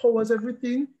which powers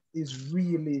everything is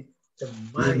really the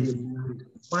mind,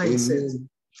 mindset.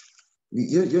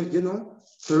 You know,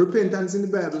 so repentance in the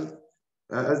Bible,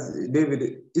 as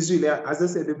David, is really, as I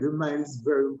said, the mind is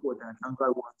very important, and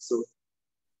God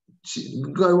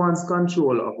wants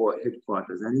control of our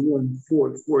headquarters, and He wants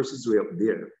force His way up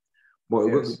there. But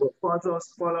Paul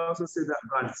also said that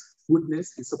God's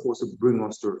goodness is supposed to bring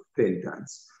us to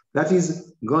repentance. That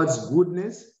is, God's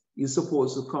goodness is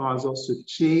supposed to cause us to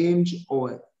change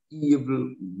our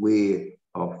evil way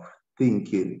of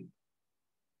thinking.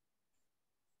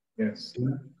 Yes.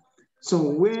 So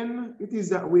when it is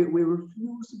that we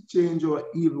refuse to change our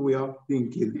evil way of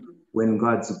thinking, when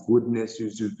God's goodness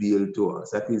is revealed to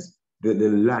us, that is the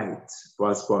light,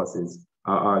 as Paul says,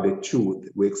 or the truth,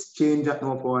 we exchange that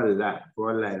now for a light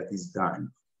that is dark.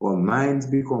 Our minds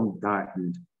become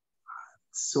darkened,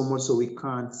 so much so we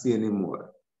can't see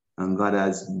anymore. And God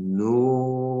has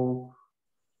no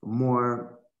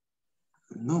more,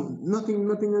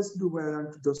 nothing else to do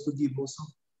than just to give us up.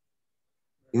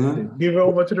 You know? Give it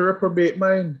over to the reprobate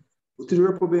mind. To the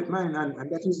reprobate mind, and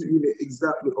that is really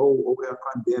exactly how we are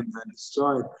condemned and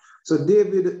destroyed. So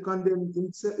David condemned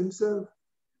himself.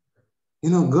 You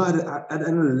know, God, I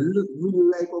really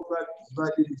like how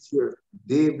God did it here.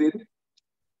 David,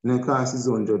 cast his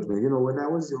own judgment. You know, when I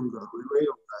was younger, we were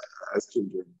younger as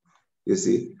children, you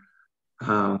see.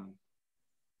 And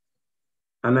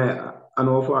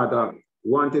our father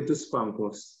wanted to spank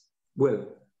us. Well,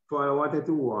 father wanted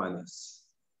to warn us.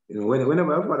 You know,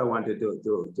 whenever our father wanted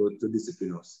to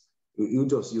discipline us, you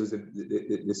just use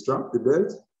the strap, the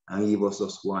belt, and give us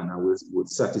just one, and we would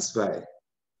satisfy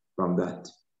from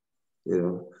that. You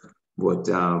know, but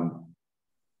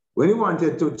when he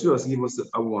wanted to just give us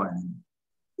a warning,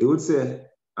 he would say,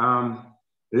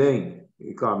 Lane,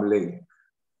 he called me Lane,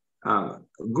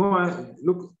 go on,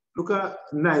 look at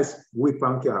nice whip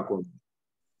and car come.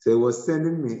 So he was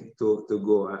sending me to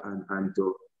go and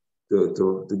to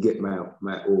get my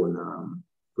own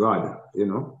rod, you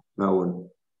know, my own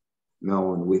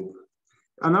whip.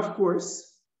 And of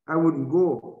course, I wouldn't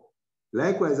go.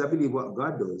 Likewise, I believe what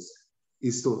God does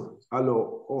is to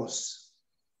allow us,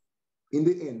 in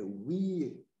the end,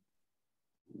 we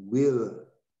will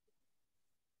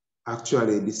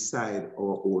actually decide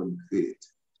our own fate.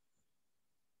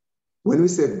 When we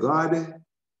say God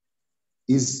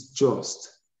is just,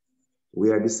 we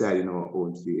are deciding our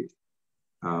own fate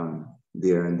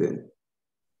there and then.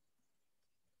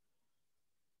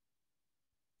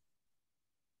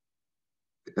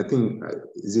 I think,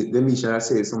 Demisha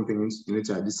says something in the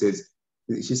chat.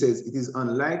 She says, it is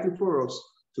unlikely for us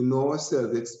to know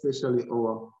ourselves, especially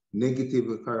our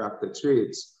negative character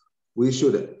traits. We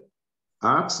should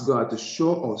ask God to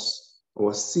show us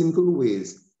our sinful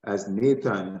ways, as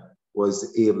Nathan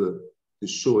was able to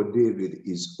show David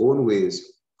his own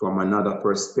ways from another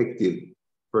perspective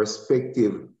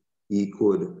he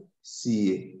could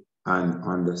see and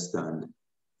understand.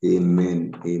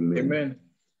 Amen. Amen. Amen.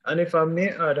 And if I may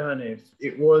add, Hanif,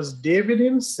 it was David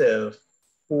himself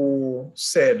who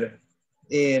said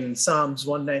in Psalms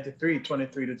 193,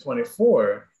 23 to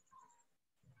 24,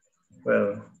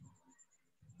 well,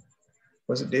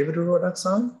 was it David who wrote that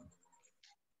psalm?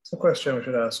 It's a question we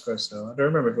should ask ourselves. I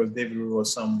don't remember if it was David who wrote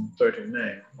Psalm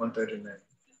 139.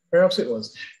 Perhaps it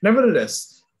was.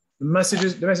 Nevertheless, the message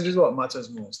is what matters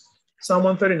most. Psalm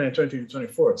 139, 23 to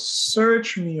 24.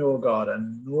 Search me, O God,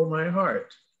 and know my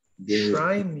heart.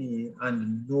 Try me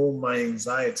and know my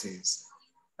anxieties,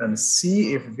 and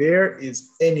see if there is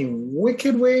any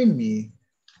wicked way in me,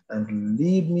 and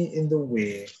lead me in the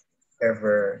way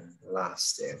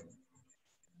everlasting.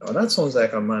 Now that sounds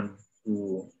like a man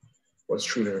who was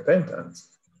truly repentant.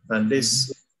 And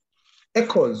this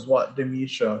echoes what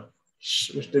Demetia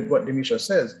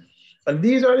says. And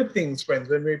these are the things, friends,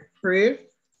 when we pray,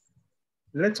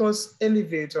 let us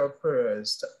elevate our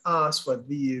prayers to ask for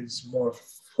these more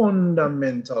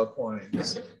fundamental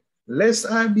points. Lest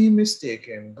I be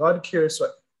mistaken, God cares for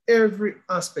every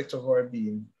aspect of our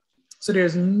being. So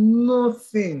there's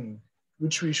nothing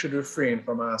which we should refrain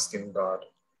from asking God.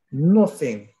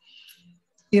 Nothing.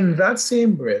 In that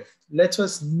same breath, let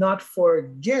us not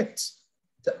forget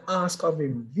to ask of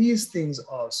him these things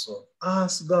also.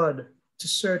 Ask God to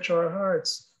search our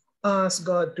hearts. Ask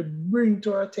God to bring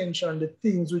to our attention the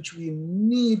things which we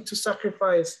need to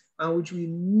sacrifice and which we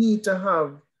need to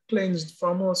have cleansed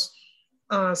from us.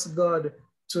 Ask God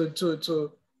to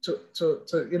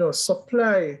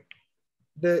supply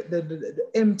the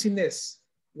emptiness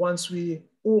once we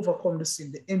overcome the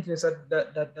sin, the emptiness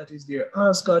that is there.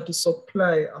 Ask God to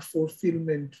supply a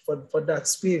fulfillment for that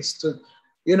space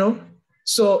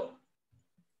So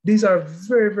these are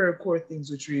very, very core things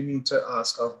which we need to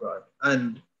ask of God.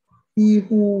 And he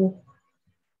who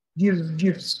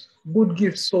gives good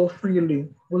gifts so freely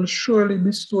will surely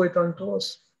bestow it unto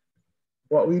us.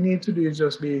 What we need to do is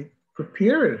just be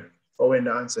prepared for when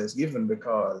the answer is given,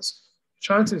 because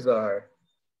chances are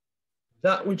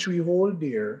that which we hold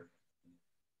dear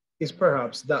is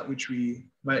perhaps that which we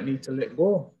might need to let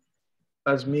go,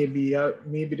 as maybe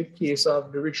the case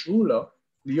of the rich ruler,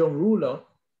 the young ruler.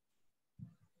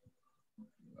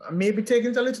 I may be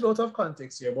taking it a little out of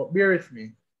context here, but bear with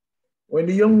me. When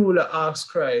the young ruler asked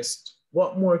Christ,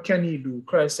 what more can he do?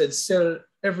 Christ said, sell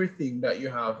everything that you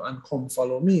have and come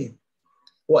follow me.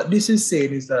 What this is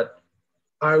saying is that,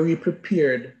 are we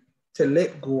prepared to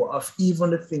let go of even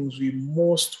the things we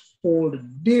most hold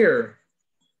dear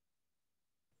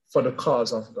for the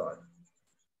cause of God?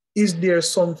 Is there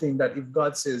something that if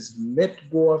God says, let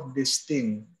go of this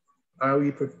thing, are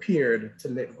we prepared to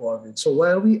let go of it? So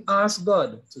while we ask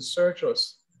God to search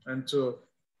us and to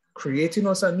create in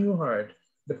us a new heart,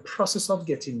 the process of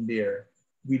getting there,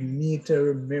 we need to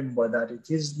remember that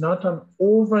it is not an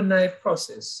overnight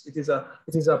process. It is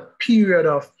a period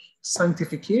of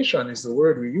sanctification, is the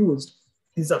word we used.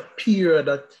 It is a period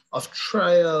of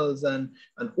trials and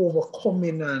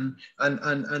overcoming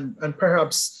and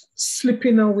perhaps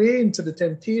slipping away into the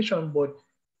temptation, but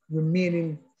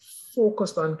remaining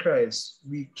focused on Christ,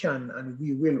 we can and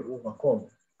we will overcome.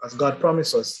 As God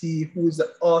promised us, he who is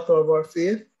the author of our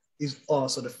faith is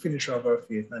also the finisher of our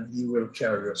faith, and he will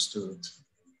carry us to it.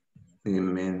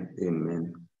 Amen.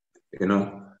 Amen.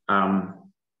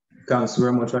 Thanks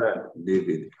very much for that,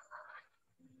 David.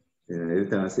 Every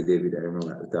time I say David, I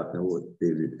remember talking about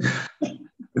David.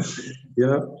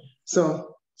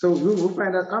 So we'll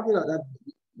find out after that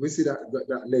we see that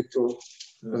led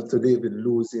to David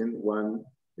losing one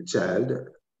child.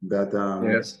 That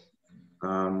yes.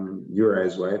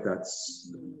 Uriah's wife.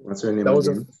 That's what's her name? That was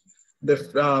again?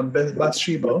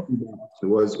 Bathsheba.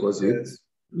 Was it? Yes.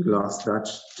 We lost that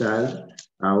child.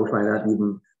 We'll find out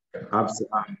even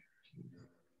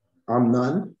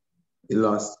Amnon. He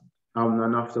lost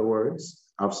Amnon afterwards.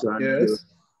 Absalom killed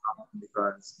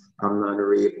because Amnon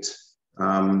raped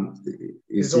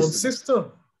his own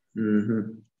sister.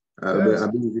 Mm-hmm. I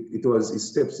believe it was his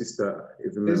stepsister,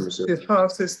 if you remember. His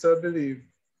half sister, I believe.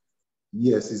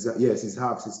 Yes, his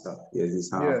half sister. Yes, his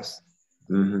half. Yes.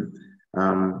 Mm-hmm.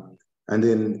 And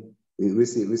then we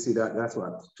see that's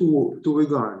what two we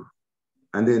gone,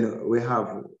 and then we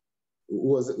have who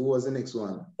was the next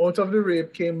one? Out of the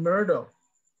rape came murder.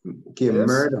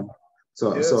 Murder.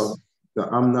 So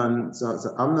Amnon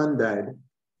died,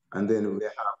 and then we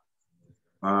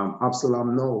have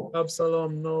Absalom.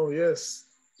 No, yes.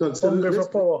 So let's, for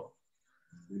power.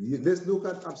 Let's look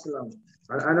at Absalom,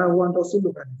 and I want us to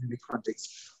look at it in the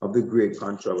context of the great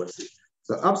controversy.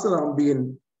 So Absalom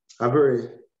being a very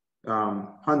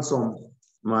handsome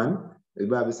man, the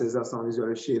Bible says that some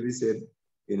Israeli shave his head,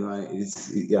 he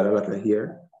had a lot of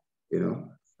hair,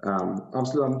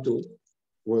 Absalom too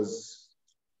was.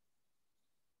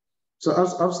 So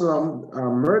Absalom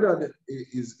murdered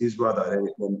his brother,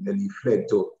 and then he fled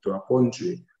to a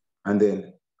country, and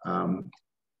then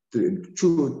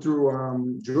through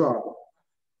Joab,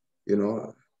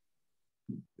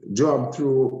 Joab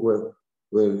through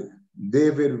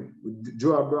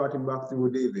Joab brought him back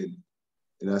through David,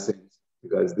 in a sense,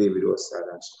 because David was sad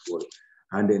and so forth.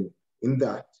 And then in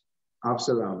that,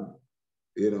 Absalom,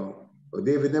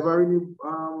 David never really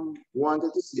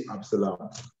wanted to see Absalom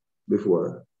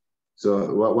before.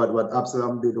 So what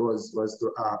Absalom did was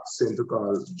to send to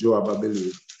call Joab, I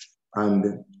believe,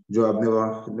 and Joab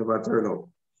never turned up.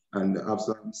 And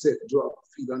Absalom set Joab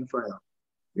feet on fire,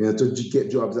 to get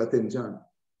Joab's attention.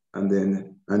 And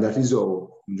that is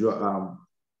how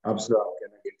Absalom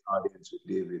can get audience with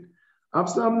David.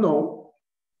 Absalom now,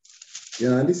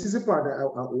 and this is the part that I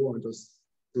want us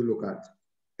to look at.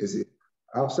 You see,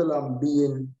 Absalom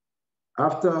being,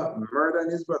 after murdering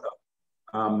his brother,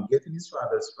 getting his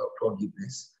father's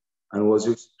forgiveness, and was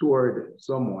restored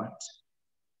somewhat,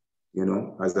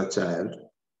 as a child.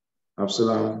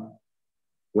 Absalom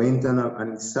went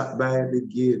and sat by the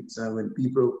gates, and when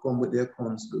people come with their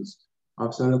counsels,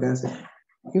 Absalom can say,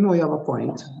 you have a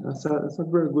point. That's a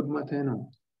very good matter,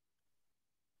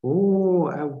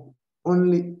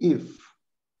 only if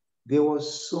there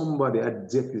was somebody, a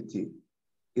deputy,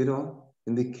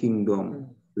 in the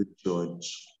kingdom, the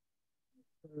judge.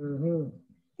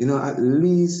 At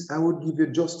least I would give you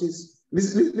justice.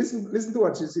 Listen to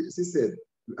what she said.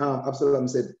 Absalom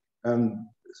said,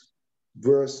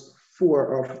 verse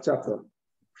 4 of chapter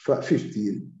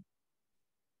 15.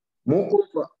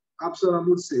 Moreover, Absalom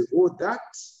would say, that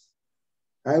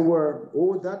I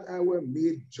were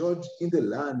made judge in the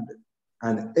land,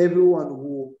 and everyone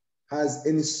who has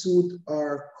any suit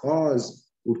or cause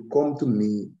would come to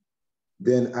me,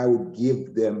 then I would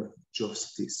give them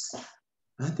justice.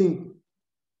 I think,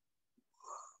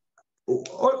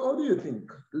 how do you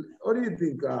think? How do you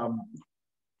think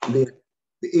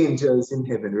the angels in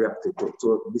heaven reacted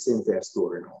to this entire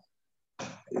story now?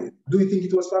 Do you think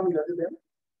it was familiar to them?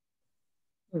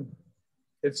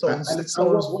 It sounds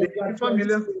vaguely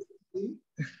familiar.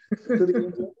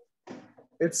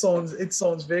 It sounds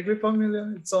vaguely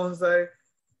familiar. It sounds like,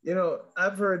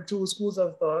 I've heard two schools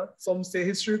of thought. Some say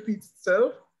history repeats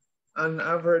itself, and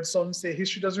I've heard some say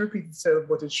history doesn't repeat itself,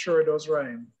 but it sure does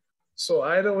rhyme. So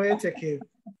either way, take it.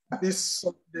 This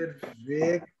sounded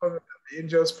vague. The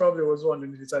angels probably was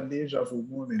wondering if it's a deja vu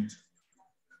moment.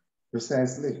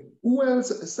 Precisely. Who else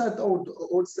sat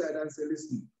outside and said,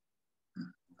 listen,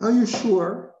 are you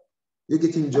sure you're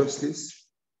getting justice?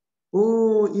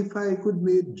 If I could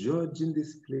be a judge in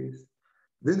this place,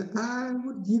 then I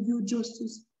would give you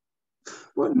justice.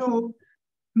 But no,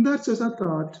 that's just a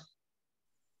thought.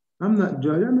 I'm not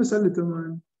judge, I'm just a little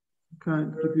man. I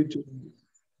can't give you justice.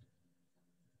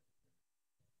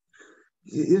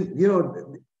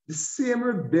 The same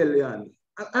rebellion.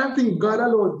 I think God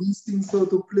allowed these things so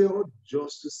to play out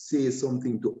just to say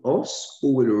something to us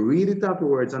who will read it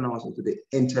afterwards, and also to the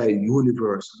entire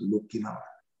universe looking out.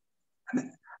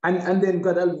 And then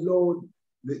God allowed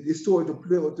the story to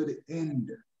play out to the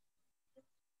end.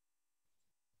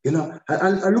 And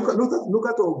look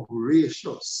at how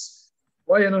gracious.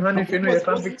 Why honey, if you're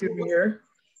convicted me here?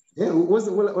 Yeah,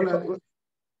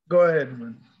 go ahead,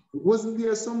 man. Wasn't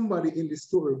there somebody in the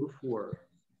story before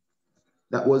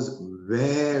that was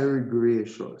very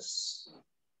gracious?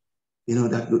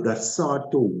 That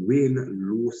sought to win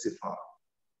Lucifer.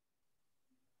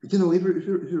 If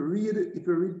you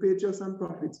read Patriots and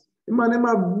Prophets, the man have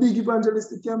a big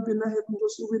evangelistic campaign that help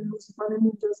just to win Lucifer and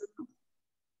angels.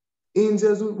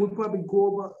 Angels would probably go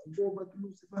over to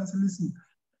Lucifer and say, listen,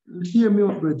 hear me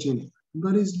out, Virgin.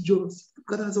 God is just.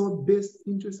 God has our best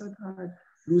interest at heart.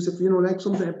 Lucifer, like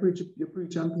sometimes you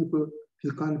preach and people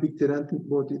feel convicted and think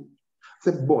about it.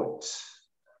 Say, but.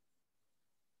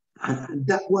 And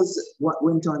that was what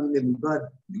went on in them.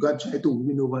 God tried to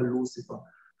win over Lucifer.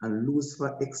 And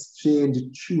Lucifer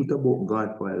exchanged truth about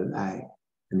God for a lie.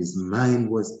 And his mind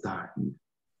was darkened.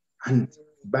 And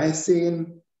by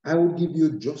saying, I will give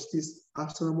you justice,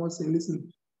 Absalom was saying,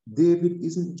 listen, David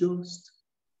isn't just.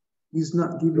 He's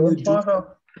not giving you justice.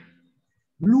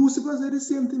 Lucifer said the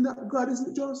same thing, that God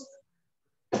isn't just.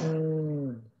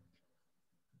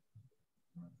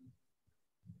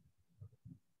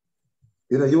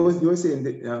 You were saying,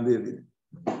 David.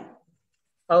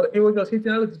 It was just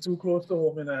hitting a little too close to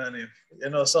home,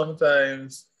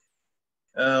 sometimes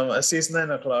I see it's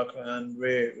 9 o'clock and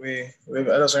we I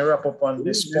just want to wrap up on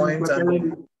this point,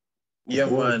 and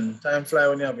man, time fly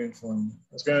when you're having fun.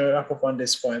 I was going to wrap up on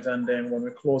this point, and then when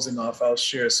we're closing off, I'll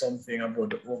share something about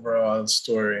the overall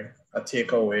story, a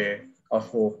takeaway of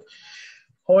hope.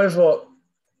 However,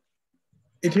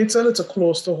 it hits a little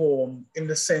close to home in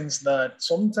the sense that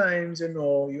sometimes,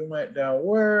 you might be at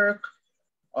work,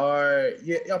 or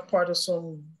you're part of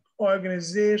some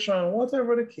organization,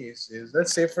 whatever the case is.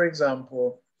 Let's say, for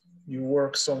example, you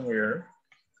work somewhere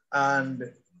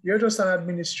and you're just an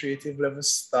administrative level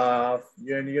staff.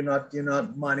 You're not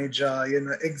manager, you're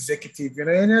not executive, you're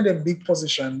in a big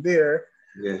position there.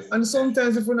 Yes. And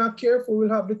sometimes if we're not careful, we'll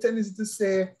have the tendency to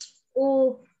say,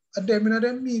 oh, them in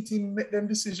a meeting, make them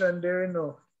decision there, you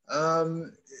know.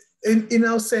 In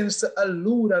our sense to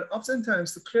allude and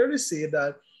oftentimes to clearly say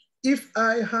that if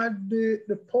I had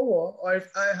the power or if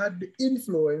I had the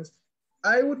influence,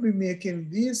 I would be making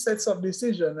these sets of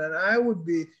decisions and I would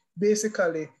be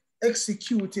basically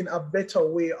executing a better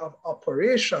way of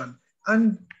operation.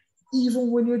 And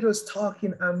even when you're just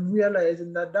talking and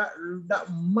realizing that that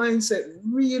mindset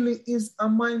really is a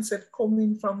mindset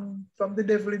coming from the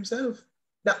devil himself,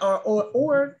 that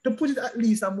or to put it at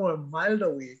least a more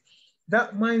milder way,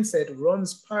 that mindset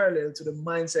runs parallel to the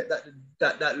mindset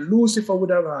that Lucifer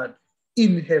would have had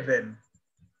in heaven,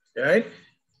 right?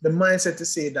 The mindset to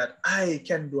say that I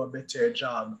can do a better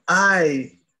job.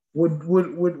 I would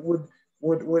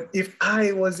if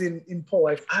I was in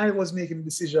power, if I was making a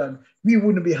decision, we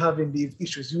wouldn't be having these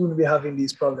issues. We wouldn't be having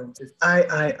these problems. It's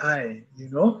I, you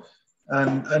know?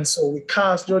 And so we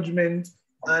cast judgment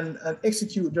and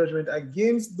execute judgment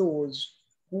against those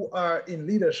who are in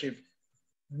leadership,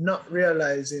 not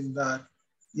realizing that,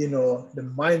 you know, the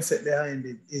mindset behind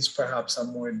it is perhaps a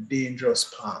more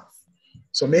dangerous path.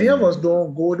 So many of us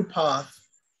don't go the path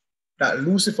that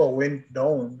Lucifer went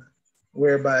down,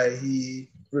 whereby he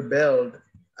rebelled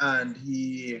and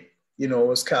he, you know,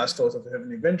 was cast out of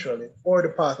heaven eventually, or the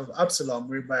path of Absalom,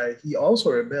 whereby he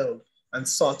also rebelled and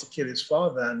sought to kill his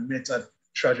father and met a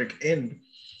tragic end.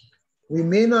 We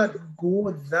may not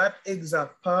go that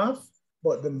exact path,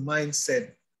 but the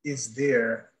mindset is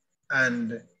there.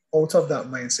 And out of that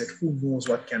mindset, who knows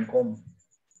what can come?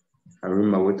 I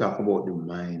remember we talk about the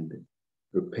mind.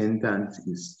 Repentance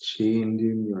is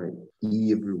changing your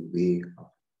evil way of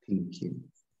thinking.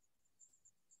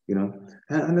 You know,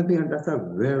 and I think that's a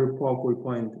very powerful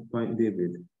point,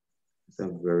 David. It's a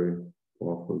very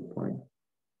powerful point.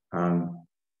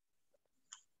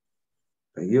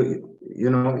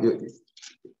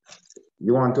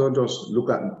 You want to just look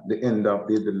at the end of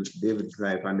David's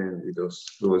life and then we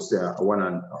just those one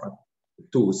and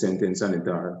two sentences on it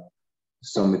or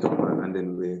sum it up and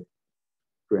then we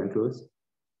pray and close.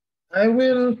 I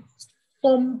will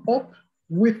sum up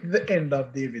with the end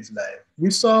of David's life. We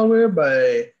saw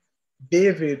whereby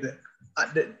David,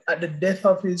 at the death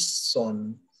of his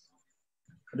son,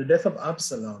 at the death of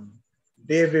Absalom,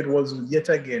 David was yet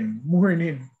again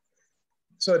mourning.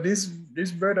 So this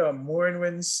brother mourned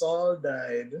when Saul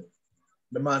died,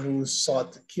 the man who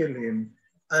sought to kill him,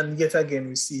 and yet again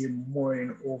we see him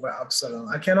mourning over Absalom.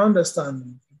 I can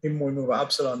understand him mourning over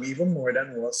Absalom even more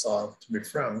than over Saul, to be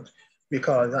frank,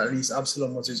 because at least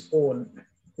Absalom was his own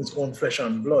flesh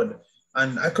and blood.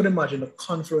 And I could imagine the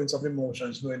confluence of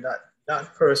emotions knowing that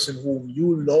that person whom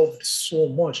you loved so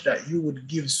much, that you would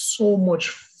give so much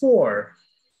for,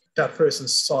 that person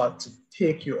sought to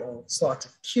take you out, sought to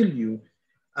kill you,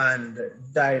 and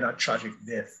died a tragic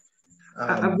death.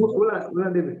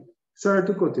 David, sorry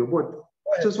to cut you, but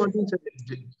I just want to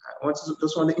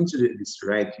interject this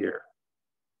right here.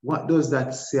 What does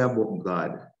that say about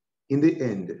God? In the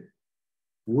end,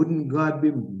 wouldn't God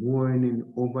be mourning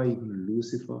over even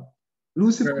Lucifer?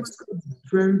 Lucifer was a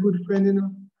very good friend, you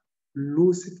know.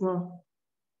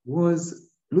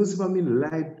 Lucifer mean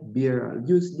light bearer.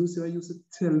 Lucifer used to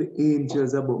tell the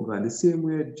angels about God. The same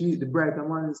way the brighter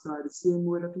morning star, the same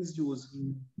way that is used.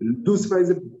 Lucifer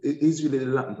is really the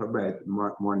Latin for bright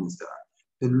morning star.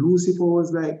 And Lucifer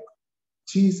was like,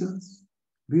 Jesus,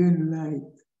 being light.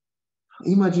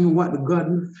 Imagine what God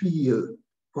would feel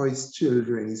for his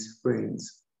children, his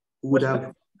friends, who would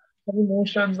have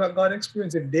emotions that God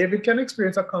experienced. If David can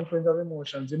experience a confluence of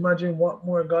emotions, imagine what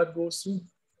more God goes through.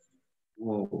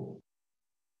 Whoa.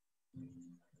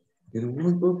 You know,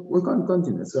 we're going to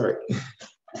continue. Sorry.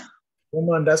 Oh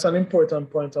man, that's an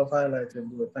important point of highlighting,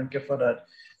 bro. Thank you for that.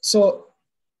 So,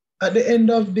 at the end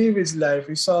of David's life,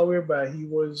 we saw whereby he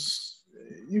was,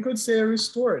 you could say,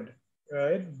 restored,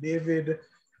 right? David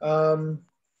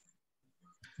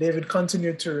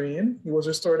continued to reign. He was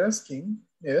restored as king,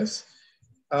 yes.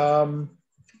 And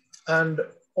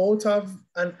out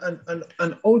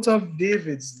of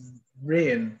David's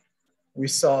reign, we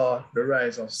saw the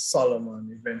rise of Solomon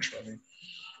eventually.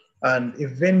 And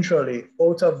eventually,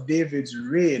 out of David's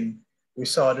reign, we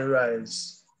saw the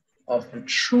rise of the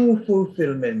true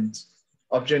fulfillment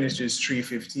of Genesis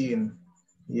 3:15.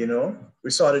 You know,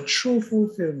 we saw the true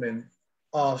fulfillment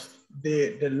of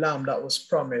the lamb that was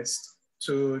promised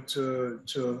to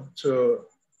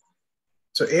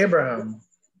Abraham.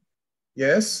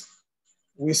 Yes,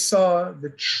 we saw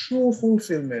the true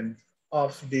fulfillment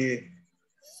of the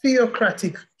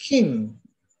theocratic king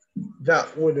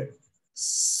that would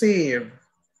save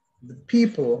the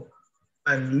people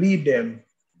and lead them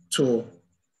to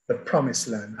the promised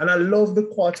land. And I love the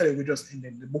quarter we just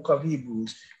ended, the book of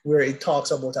Hebrews, where it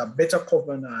talks about a better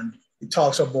covenant, it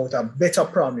talks about a better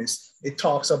promise, it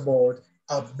talks about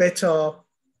a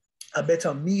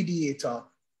better mediator.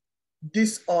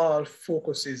 This all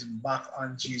focuses back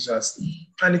on Jesus.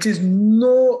 And it is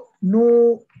no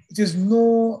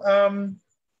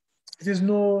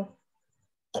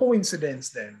coincidence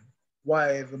then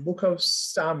why the book of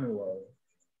Samuel,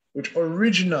 which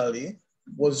originally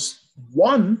was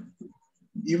one,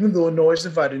 even though now it's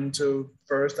divided into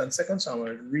first and second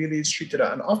Samuel, really is treated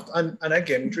and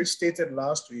again, which we stated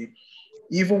last week,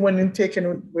 even when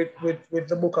taken with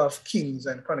the book of Kings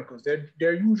and Chronicles, they're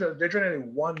generally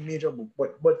one major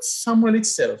book, but Samuel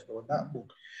itself, or that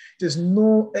book, it is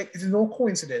no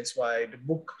coincidence why the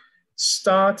book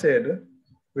started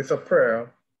with a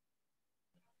prayer,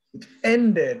 it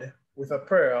ended with a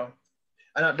prayer,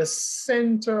 and at the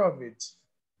center of it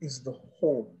is the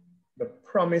hope, the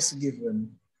promise given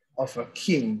of a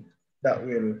king that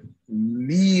will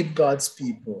lead God's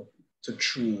people to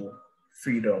true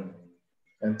freedom.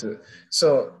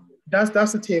 So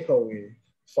that's the takeaway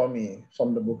for me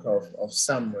from the book of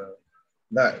Samuel,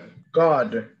 that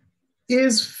God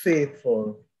is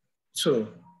faithful to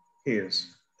his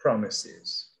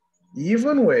promises.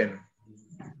 Even when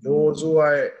those who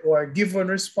are given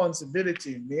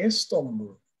responsibility may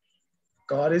stumble,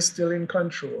 God is still in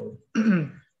control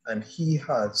and he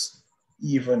has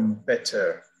even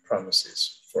better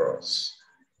promises for us.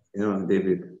 You know,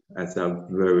 David, that's a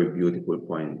very beautiful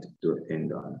point to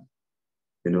end on.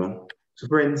 You know, so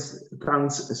friends,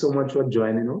 thanks so much for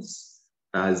joining us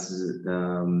as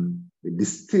we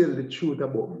distill the truth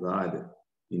about God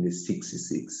in the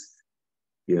 66.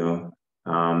 You know,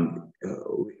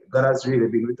 God has really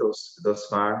been with us thus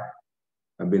far.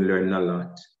 I've been learning a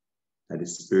lot, and the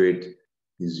Spirit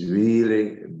is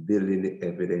really building the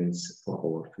evidence for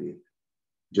our faith.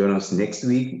 Join us next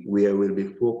week, where we'll be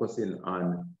focusing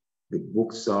on the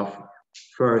books of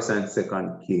 1st and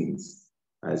 2nd Kings,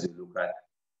 as we look at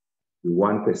the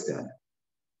one question: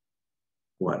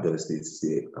 what does this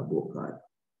say about God?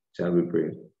 Shall we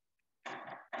pray?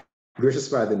 Gracious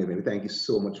Father in heaven, we thank you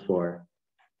so much for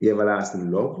the everlasting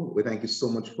love. We thank you so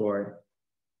much for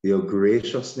your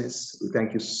graciousness. We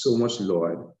thank you so much,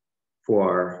 Lord,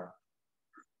 for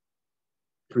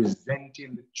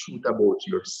presenting the truth about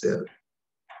yourself.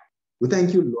 We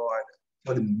thank you, Lord,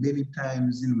 for the many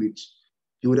times in which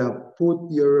you would have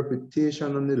put your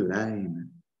reputation on the line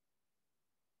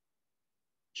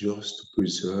just to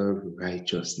preserve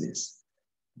righteousness,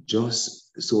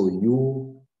 just so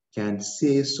you can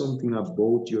say something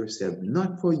about yourself,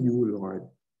 not for you, Lord,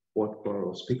 but for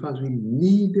us, because we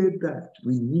needed that.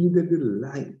 We needed the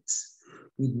light.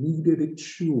 We needed the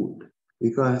truth,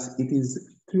 because it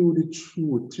is through the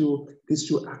truth, through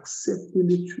accepting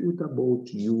the truth about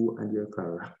you and your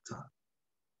character,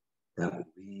 that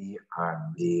we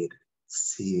are made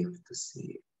safe to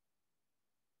save.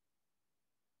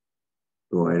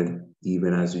 Lord,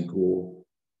 even as we go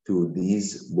through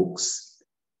these books,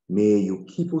 may you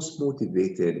keep us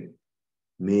motivated.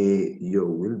 May your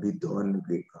will be done,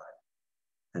 great God,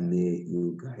 and may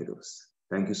you guide us.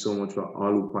 Thank you so much for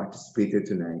all who participated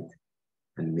tonight,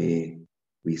 and may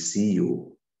we see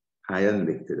you high and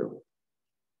lifted up.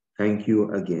 Thank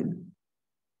you again.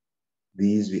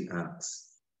 These we ask,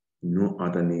 no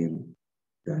other name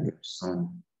than your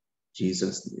Son,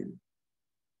 Jesus' name.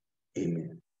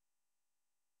 Amen.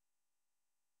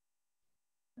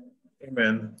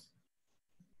 Amen.